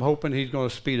 And so I'm hoping he's going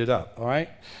to speed it up, all right?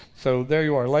 So there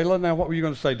you are. Layla, now what were you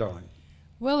going to say, darling?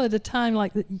 Well, at a time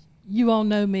like that, you all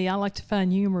know me, I like to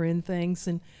find humor in things,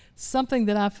 and something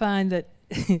that I find that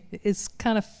is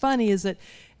kind of funny is that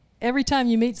every time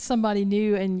you meet somebody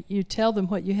new and you tell them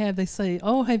what you have, they say,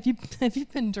 "Oh, have you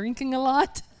been drinking a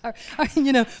lot?" or,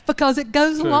 because it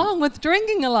goes along with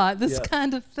drinking a lot, this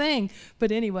kind of thing.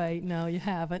 But anyway, no, you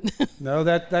haven't. No,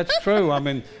 that's true. I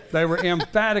mean, they were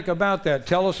emphatic about that.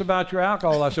 Tell us about your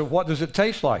alcohol. I said, what does it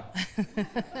taste like?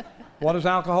 What does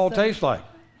alcohol taste like?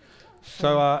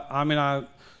 So,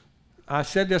 I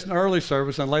said this in the early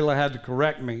service, and Layla had to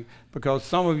correct me, because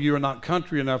some of you are not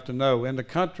country enough to know. In the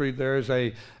country, there's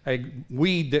a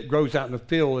weed that grows out in the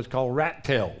field. It's called rat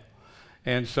tail.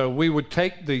 And so we would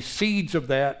take the seeds of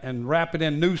that and wrap it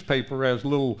in newspaper as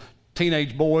little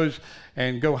teenage boys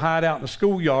and go hide out in the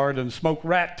schoolyard and smoke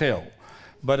rat tail.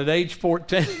 But at age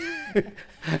 14,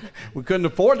 we couldn't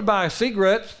afford to buy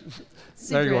cigarettes.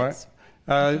 There you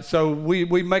are. So we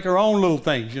make our own little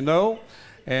things, you know.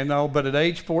 But at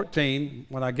age 14,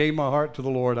 when I gave my heart to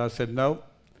the Lord, I said, no,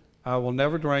 I will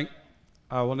never drink,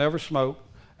 I will never smoke,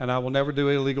 and I will never do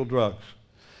illegal drugs.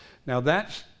 Now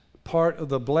that's part of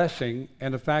the blessing,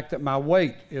 and the fact that my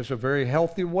weight is a very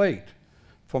healthy weight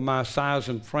for my size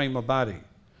and frame of body.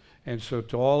 And so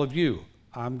to all of you,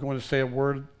 I'm going to say a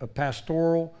word of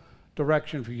pastoral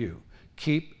direction for you.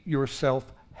 Keep yourself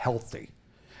healthy.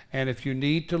 And if you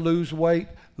need to lose weight,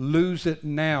 lose it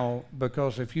now,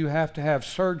 because if you have to have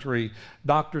surgery,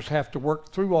 doctors have to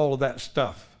work through all of that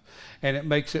stuff, and it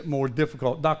makes it more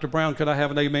difficult. Dr. Brown, could I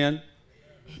have an amen?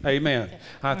 Amen.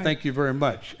 I thank you very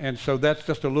much. And so that's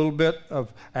just a little bit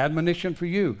of admonition for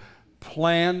you.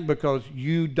 Plan, because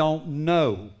you don't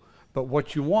know, but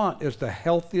what you want is the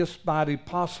healthiest body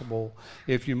possible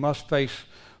if you must face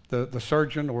the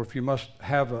surgeon, or if you must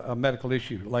have a medical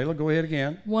issue. Layla, go ahead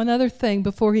again. One other thing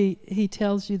before he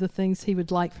tells you the things he would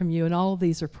like from you, and all of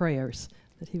these are prayers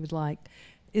that he would like,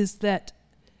 is that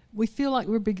we feel like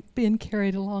we're being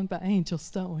carried along by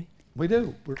angels, don't we? We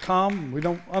do. We're calm. We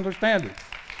don't understand it.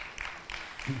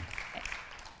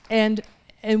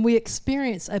 And we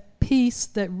experience a peace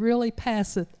that really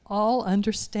passeth all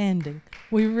understanding.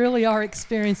 We really are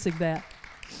experiencing that.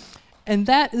 And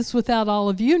that is without all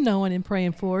of you knowing and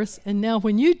praying for us. And now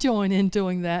when you join in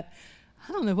doing that,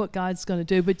 I don't know what God's going to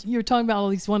do, but you're talking about all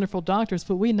these wonderful doctors,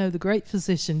 but we know the great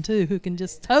physician too, who can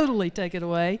just totally take it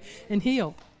away and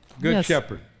heal. Good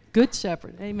shepherd. Good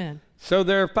shepherd. Amen. So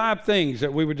there are 5 things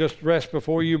that we would just rest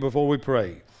before you before we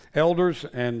pray. Elders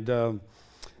and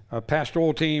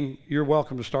pastoral team, you're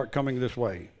welcome to start coming this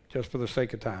way, just for the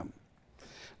sake of time.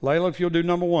 Layla, if you'll do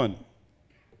number 1.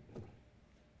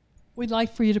 We'd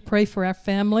like for you to pray for our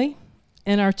family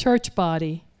and our church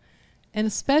body, and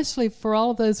especially for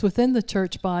all those within the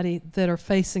church body that are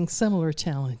facing similar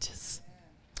challenges.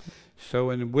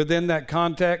 So within that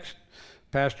context,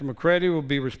 Pastor McCready will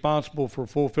be responsible for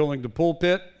fulfilling the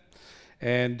pulpit,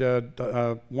 and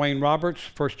Wayne Roberts,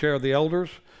 first chair of the elders,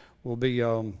 will be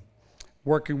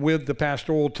working with the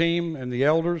pastoral team and the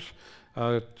elders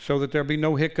so that there be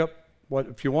no hiccup.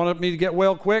 If you wanted me to get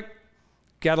well quick,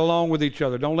 get along with each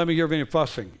other. Don't let me hear of any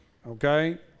fussing,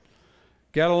 okay?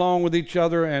 Get along with each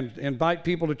other and invite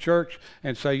people to church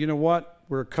and say, you know what?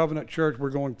 We're a covenant church. We're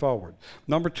going forward.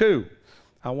 Number 2,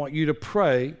 I want you to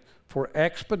pray for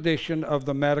expedition of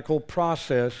the medical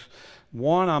process.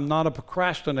 1, I'm not a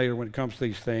procrastinator when it comes to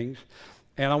these things.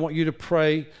 And I want you to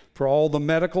pray for all the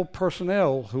medical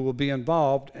personnel who will be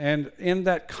involved. And in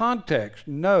that context,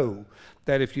 know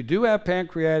that if you do have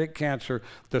pancreatic cancer,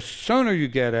 the sooner you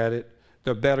get at it,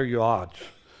 the better your odds.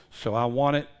 So I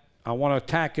want to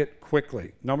attack it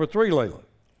quickly. Number 3, Layla.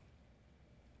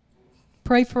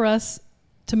 Pray for us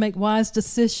to make wise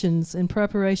decisions in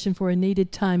preparation for a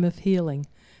needed time of healing.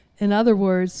 In other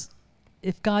words,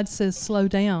 if God says slow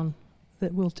down,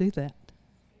 that we'll do that.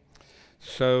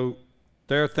 So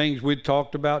there are things we'd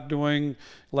talked about doing,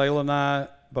 Layla and I,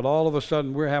 but all of a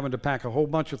sudden we're having to pack a whole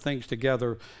bunch of things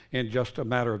together in just a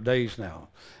matter of days now.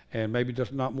 And maybe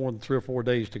just not more than 3 or 4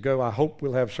 days to go. I hope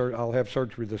I'll have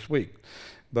surgery this week.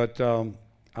 But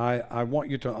I want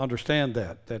you to understand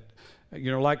that,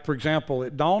 like, for example,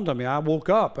 it dawned on me, I woke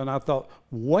up and I thought,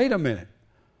 wait a minute,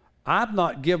 I've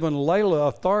not given Layla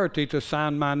authority to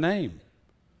sign my name.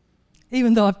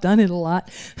 Even though I've done it a lot.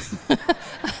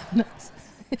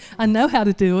 I know how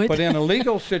to do it. But in a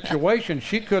legal situation,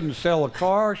 she couldn't sell a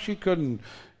car. She couldn't,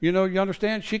 you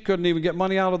understand? She couldn't even get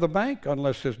money out of the bank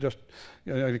unless it's just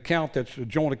an account that's a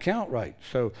joint account, right?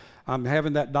 So I'm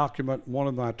having that document. One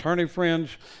of my attorney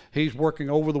friends, he's working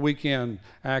over the weekend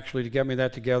actually to get me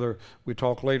that together. We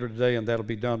talk later today, and that'll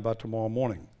be done by tomorrow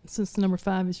morning. Since number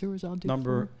 5 is yours, I'll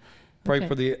do Pray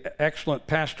for the excellent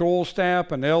pastoral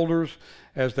staff and elders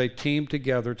as they team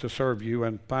together to serve you.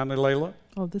 And finally, Layla.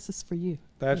 Oh, this is for you.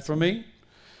 That's for me?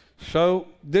 So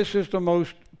this is the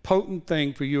most potent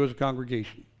thing for you as a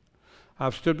congregation.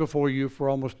 I've stood before you for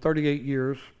almost 38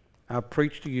 years. I've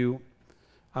preached to you.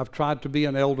 I've tried to be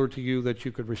an elder to you that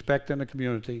you could respect in the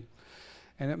community.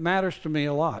 And it matters to me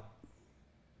a lot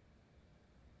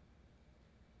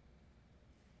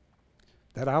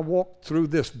that I walk through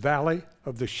this valley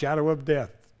of the shadow of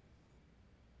death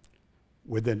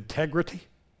with integrity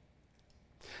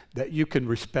that you can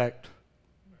respect.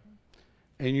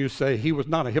 And you say, he was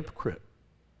not a hypocrite.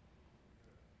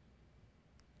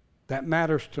 That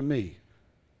matters to me.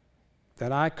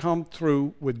 That I come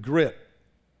through with grit,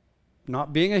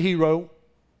 not being a hero,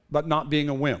 but not being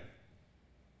a wimp.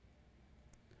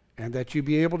 And that you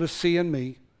be able to see in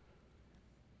me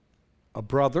a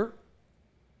brother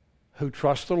who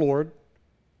trusts the Lord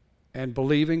and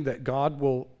believing that God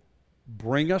will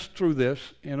bring us through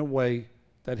this in a way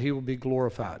that he will be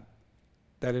glorified,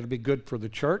 that it'll be good for the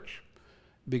church,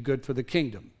 be good for the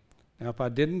kingdom. Now, if I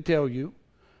didn't tell you,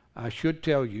 I should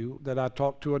tell you that I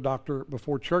talked to a doctor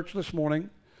before church this morning,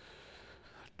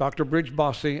 Dr. Bridge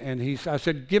Bossy, and I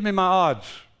said, give me my odds.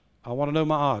 I want to know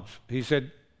my odds. He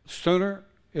said, sooner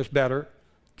is better.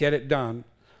 Get it done.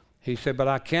 He said, but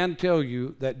I can tell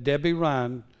you that Debbie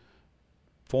Ryan,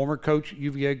 former coach at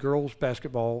UVA girls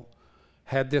basketball,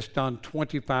 had this done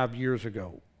 25 years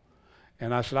ago.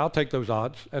 And I said, I'll take those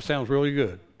odds. That sounds really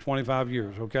good. 25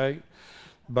 years, okay?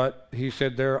 But he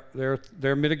said there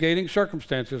are mitigating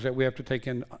circumstances that we have to take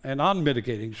in, and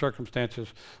unmitigating circumstances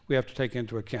we have to take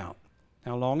into account.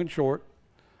 Now, long and short,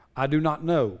 I do not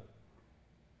know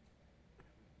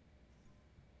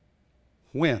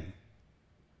when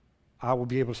I will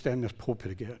be able to stand in this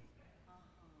pulpit again.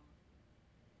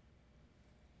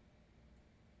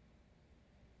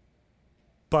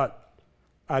 But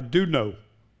I do know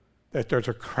that there's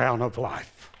a crown of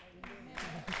life.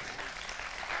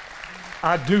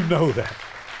 I do know that.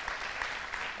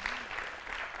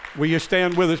 Will you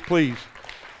stand with us, please?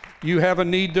 You have a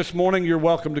need this morning, you're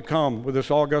welcome to come with this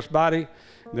august body.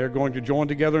 They're going to join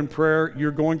together in prayer.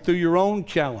 You're going through your own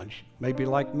challenge, maybe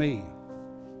like me.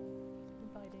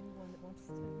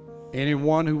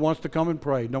 Anyone who wants to come and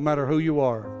pray, no matter who you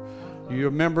are. You're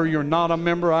a member, you're not a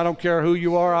member, I don't care who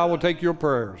you are, I will take your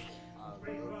prayers.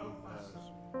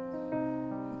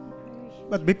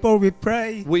 But before we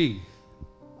pray,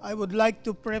 I would like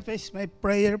to preface my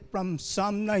prayer from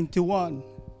Psalm 91.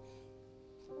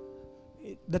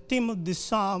 The theme of this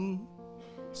psalm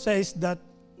says that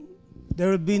there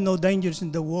will be no dangers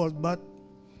in the world, but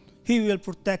He will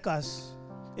protect us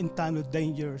in time of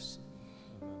dangers.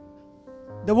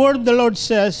 The word of the Lord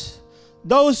says,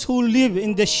 those who live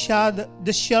in the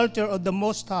shelter of the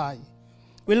Most High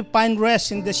will find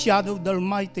rest in the shadow of the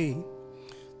Almighty.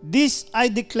 This I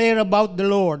declare about the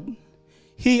Lord.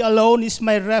 He alone is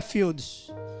my refuge,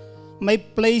 my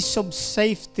place of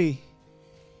safety.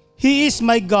 He is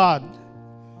my God,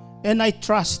 and I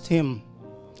trust Him.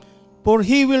 For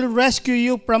He will rescue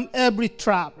you from every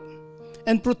trap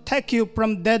and protect you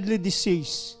from deadly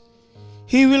disease.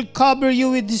 He will cover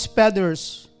you with His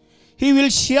feathers. He will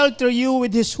shelter you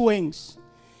with His wings.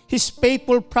 His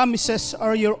faithful promises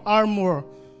are your armor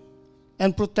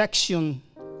and protection.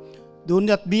 Do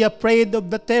not be afraid of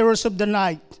the terrors of the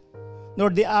night, nor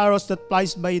the arrows that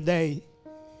flies by day.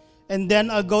 And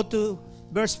then I'll go to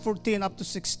verse 14 up to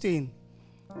 16.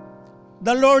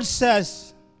 The Lord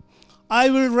says,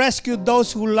 I will rescue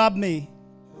those who love me.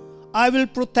 I will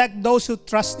protect those who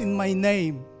trust in my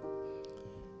name.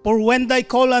 For when they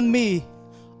call on me,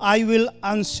 I will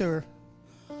answer.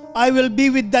 I will be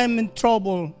with them in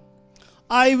trouble.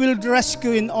 I will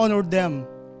rescue and honor them.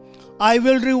 I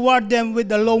will reward them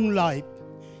with a long life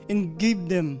and give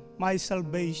them my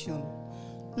salvation.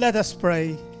 Let us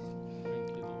pray.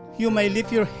 You may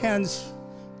lift your hands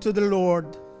to the Lord.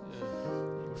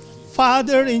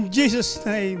 Father, in Jesus'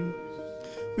 name,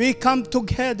 we come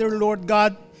together, Lord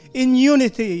God, in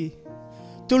unity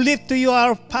to lift to you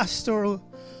our pastor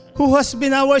who has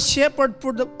been our shepherd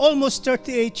for almost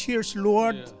 38 years,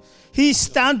 Lord. Yeah. He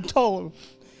stand tall.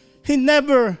 He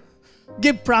never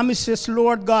give promises,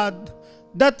 Lord God,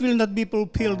 that will not be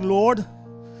fulfilled, Lord.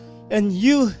 And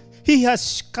He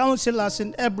has counseled us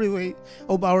in every way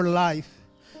of our life.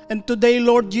 And today,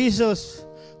 Lord Jesus,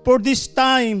 for this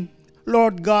time,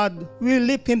 Lord God, we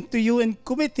lift him to you and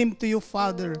commit him to you,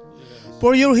 Father,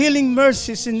 for your healing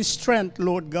mercies and strength,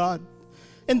 Lord God.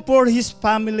 And for his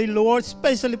family, Lord,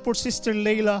 especially for Sister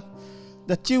Layla,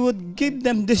 that you would give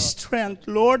them the strength,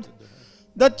 Lord,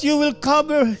 that you will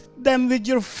cover them with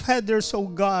your feathers, O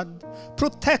God.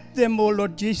 Protect them, O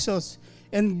Lord Jesus,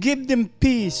 and give them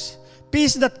peace.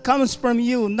 Peace that comes from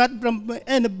you, not from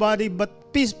anybody,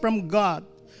 but peace from God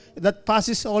that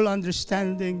passes all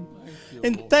understanding.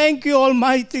 And thank you,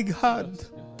 Almighty God,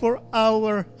 for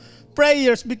our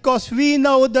prayers, because we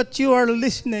know that you are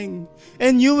listening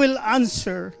and you will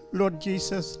answer, Lord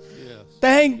Jesus. Yes.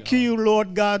 Thank you,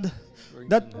 Lord God,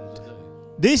 that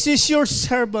this is your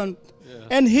servant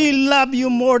and he loves you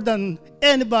more than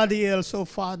anybody else, oh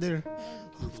Father.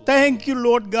 Thank you,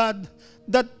 Lord God,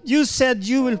 that you said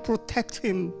you will protect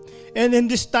him. And in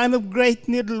this time of great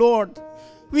need, Lord,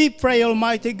 we pray,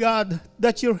 Almighty God,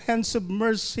 that your hands of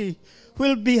mercy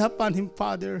will be upon him,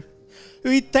 Father.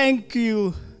 We thank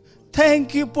you.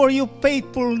 Thank you for your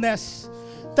faithfulness.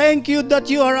 Thank you that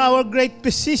you are our great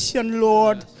physician,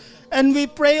 Lord. And we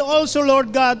pray also,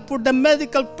 Lord God, for the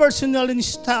medical personnel and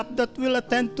staff that will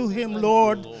attend to him,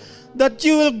 Lord, that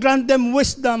you will grant them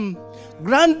wisdom.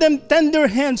 Grant them tender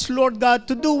hands, Lord God,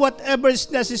 to do whatever is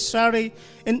necessary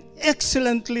and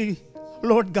excellently,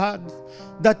 Lord God,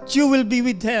 that you will be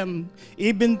with them.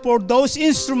 Even for those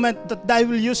instruments that I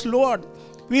will use, Lord,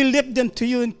 we lift them to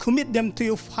you and commit them to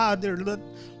you, Father.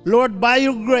 Lord, by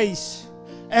your grace,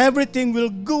 everything will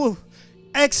go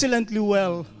excellently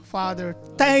well, Father.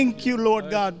 Thank you, Lord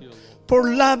God,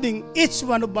 for loving each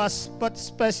one of us, but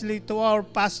especially to our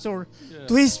pastor,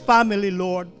 to his family,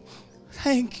 Lord.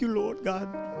 Thank you, Lord God.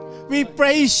 We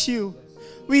praise you.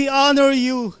 We honor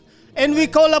you. And we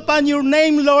call upon your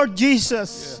name, Lord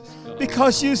Jesus,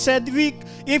 because you said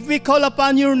if we call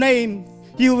upon your name,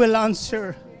 you will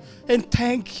answer. And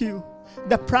thank you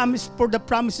for the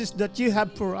promises that you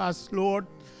have for us, Lord.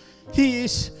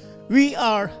 We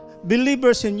are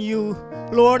believers in you,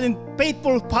 Lord, and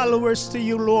faithful followers to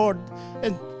you, Lord.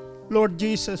 And Lord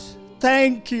Jesus,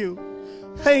 thank you.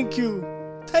 Thank you.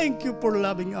 Thank you for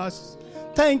loving us.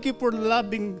 Thank you for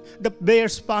loving the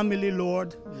Bears family,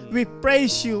 Lord. We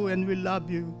praise you and we love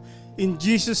you. In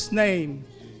Jesus' name.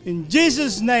 In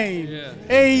Jesus' name. Yeah.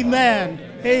 Amen.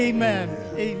 Amen.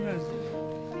 Amen.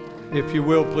 If you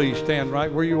will, please stand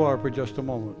right where you are for just a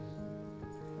moment.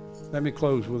 Let me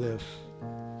close with this.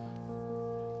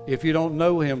 If you don't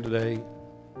know him today,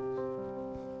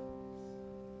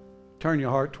 turn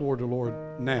your heart toward the Lord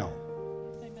now.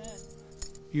 Amen.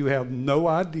 You have no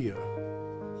idea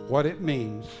what it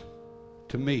means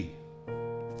to me.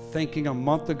 Thinking a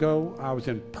month ago I was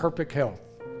in perfect health,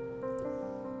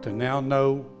 to now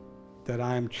know that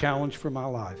I am challenged for my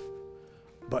life,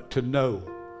 but to know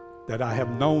that I have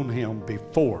known him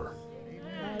before.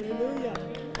 Hallelujah.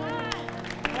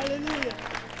 Hallelujah.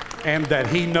 And that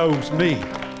he knows me.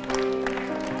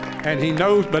 And he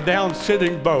knows my down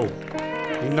sitting bow.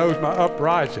 He knows my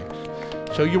uprisings.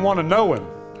 So you want to know him.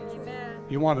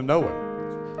 You want to know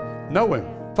him. Know him.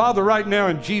 Father, right now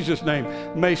in Jesus' name,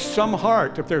 may some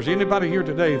heart, if there's anybody here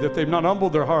today that they've not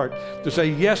humbled their heart to say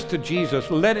yes to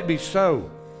Jesus, let it be so.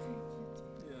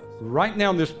 Right now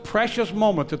in this precious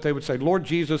moment that they would say, Lord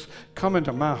Jesus, come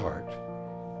into my heart.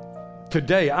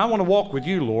 Today, I want to walk with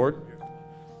you, Lord,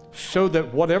 so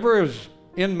that whatever is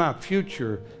in my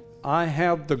future, I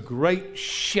have the great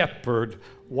shepherd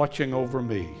watching over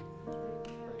me.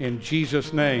 In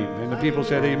Jesus' name. And the people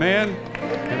said amen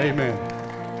and amen.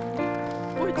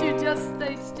 Would you just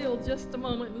stay still just a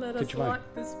moment and let us lock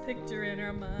this picture in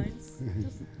our minds?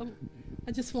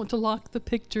 I just want to lock the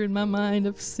picture in my mind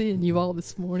of seeing you all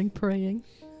this morning praying.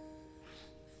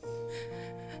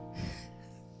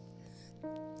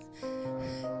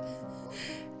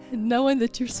 And knowing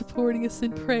that you're supporting us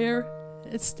in prayer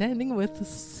and standing with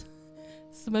us.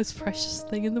 It's the most precious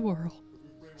thing in the world.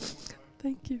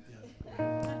 Thank you.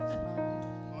 Father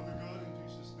God, in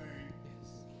Jesus' name,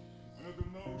 one of the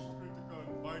most critical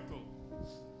and vital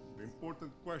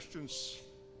important questions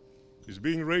is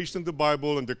being raised in the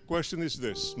Bible, and the question is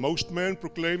this. Most men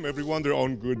proclaim everyone their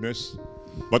own goodness,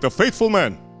 but a faithful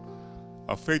man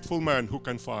who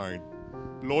can find?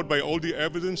 Lord, by all the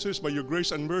evidences, by your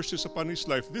grace and mercies upon his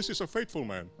life, this is a faithful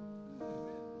man.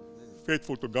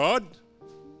 Faithful to God,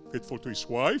 faithful to his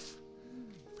wife,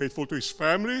 faithful to his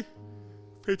family,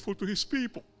 faithful to his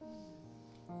people.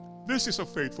 This is a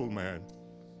faithful man.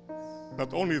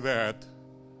 Not only that,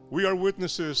 we are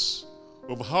witnesses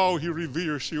of how he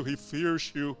reveres you, he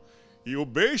fears you, he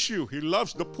obeys you, he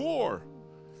loves the poor.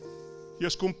 He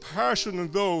has compassion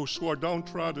on those who are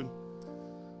downtrodden.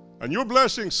 And your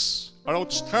blessings are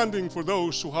outstanding for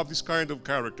those who have this kind of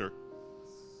character.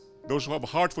 Those who have a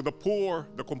heart for the poor,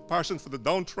 the compassion for the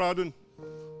downtrodden,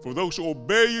 for those who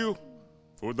obey you,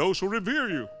 for those who revere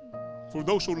you, for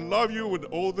those who love you with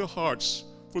all their hearts,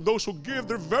 for those who give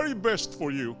their very best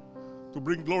for you to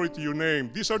bring glory to your name.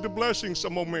 These are the blessings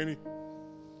among many.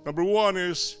 Number one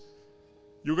is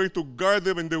you're going to guide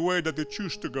them in the way that they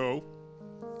choose to go,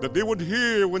 that they would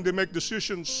hear when they make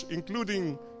decisions,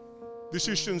 including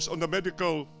decisions on the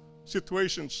medical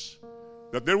situations,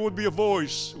 that there would be a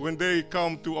voice when they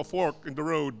come to a fork in the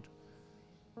road.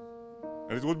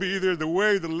 And it would be either the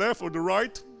way, the left, or the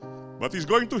right, but he's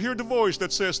going to hear the voice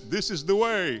that says, this is the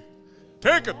way.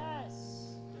 Take it.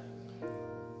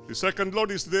 The second, Lord,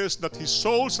 is this, that his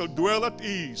soul shall dwell at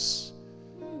ease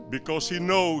because he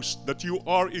knows that you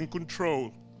are in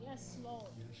control. Yes,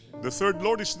 Lord. The third,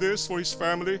 Lord, is this for his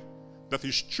family, that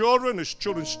his children, his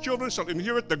children's children shall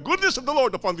inherit the goodness of the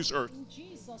Lord upon this earth. In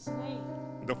Jesus' name.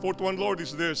 The fourth one, Lord,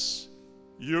 is this.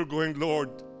 You're going, Lord,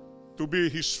 to be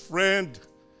his friend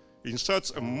in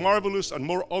such a marvelous and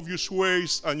more obvious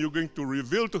ways, and you're going to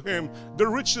reveal to him the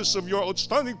riches of your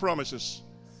outstanding promises.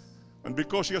 And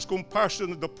because he has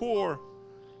compassion on the poor,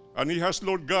 and he has,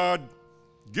 Lord God,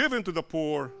 given to the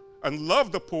poor, and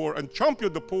loved the poor, and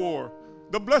championed the poor,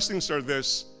 the blessings are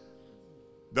this,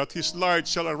 that his light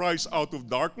shall arise out of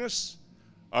darkness,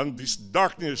 and this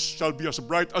darkness shall be as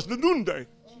bright as the noonday.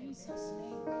 Jesus'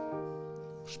 name.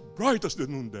 As bright as the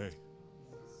noonday.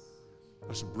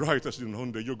 As bright as the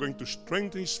noonday. You're going to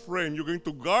strengthen his frame. You're going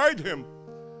to guide him.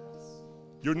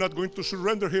 You're not going to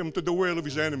surrender him to the will of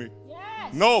his enemy.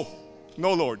 Yes. No.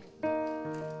 No, Lord.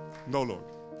 No, Lord.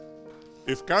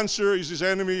 If cancer is his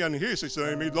enemy and he is his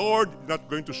enemy, Lord, you're not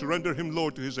going to surrender him,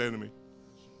 Lord, to his enemy.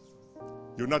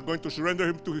 You're not going to surrender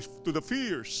him to the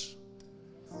fears.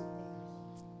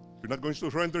 You're not going to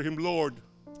surrender him, Lord,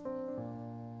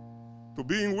 to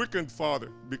being wicked,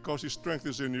 Father, because his strength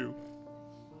is in you.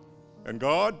 And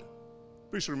God,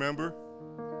 please remember,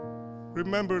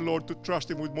 Lord, to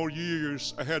trust him with more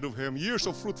years ahead of him, years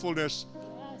of fruitfulness,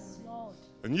 Yes, Lord.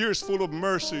 and years full of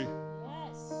mercy,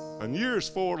 Yes. and years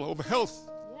full of health.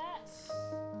 Yes.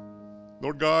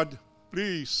 Lord God,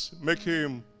 please make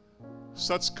him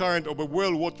such kind of a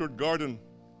well-watered garden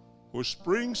who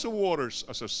springs the waters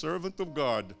as a servant of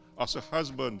God, as a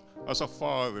husband, as a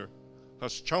father,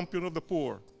 as champion of the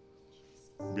poor.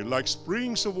 Be like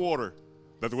springs of water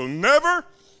that will never,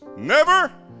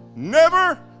 never,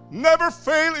 never, never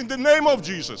fail in the name of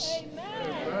Jesus.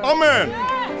 Amen. Amen.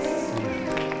 Yes.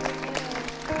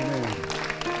 Amen.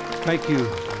 Thank you.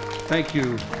 Thank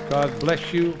you. God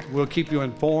bless you. We'll keep you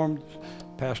informed.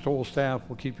 Pastoral staff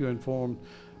will keep you informed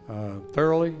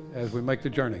thoroughly as we make the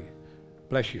journey.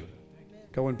 Bless you.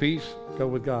 Go in peace. Go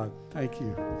with God. Thank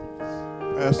you.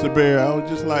 Pastor Bear, I would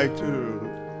just like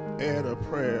to add a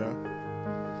prayer.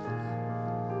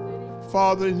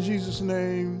 Father, in Jesus'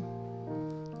 name,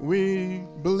 we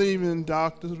believe in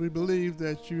doctors. We believe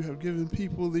that you have given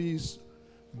people these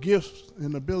gifts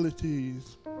and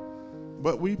abilities.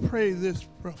 But we pray this,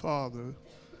 Father,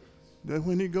 that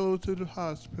when he goes to the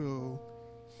hospital,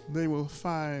 they will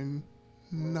find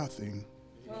nothing.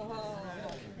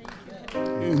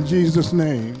 In Jesus'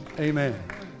 name. Amen.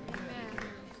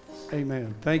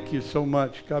 Amen. Thank you so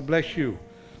much. God bless you.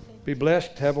 Be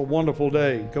blessed. Have a wonderful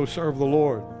day. Go serve the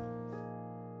Lord.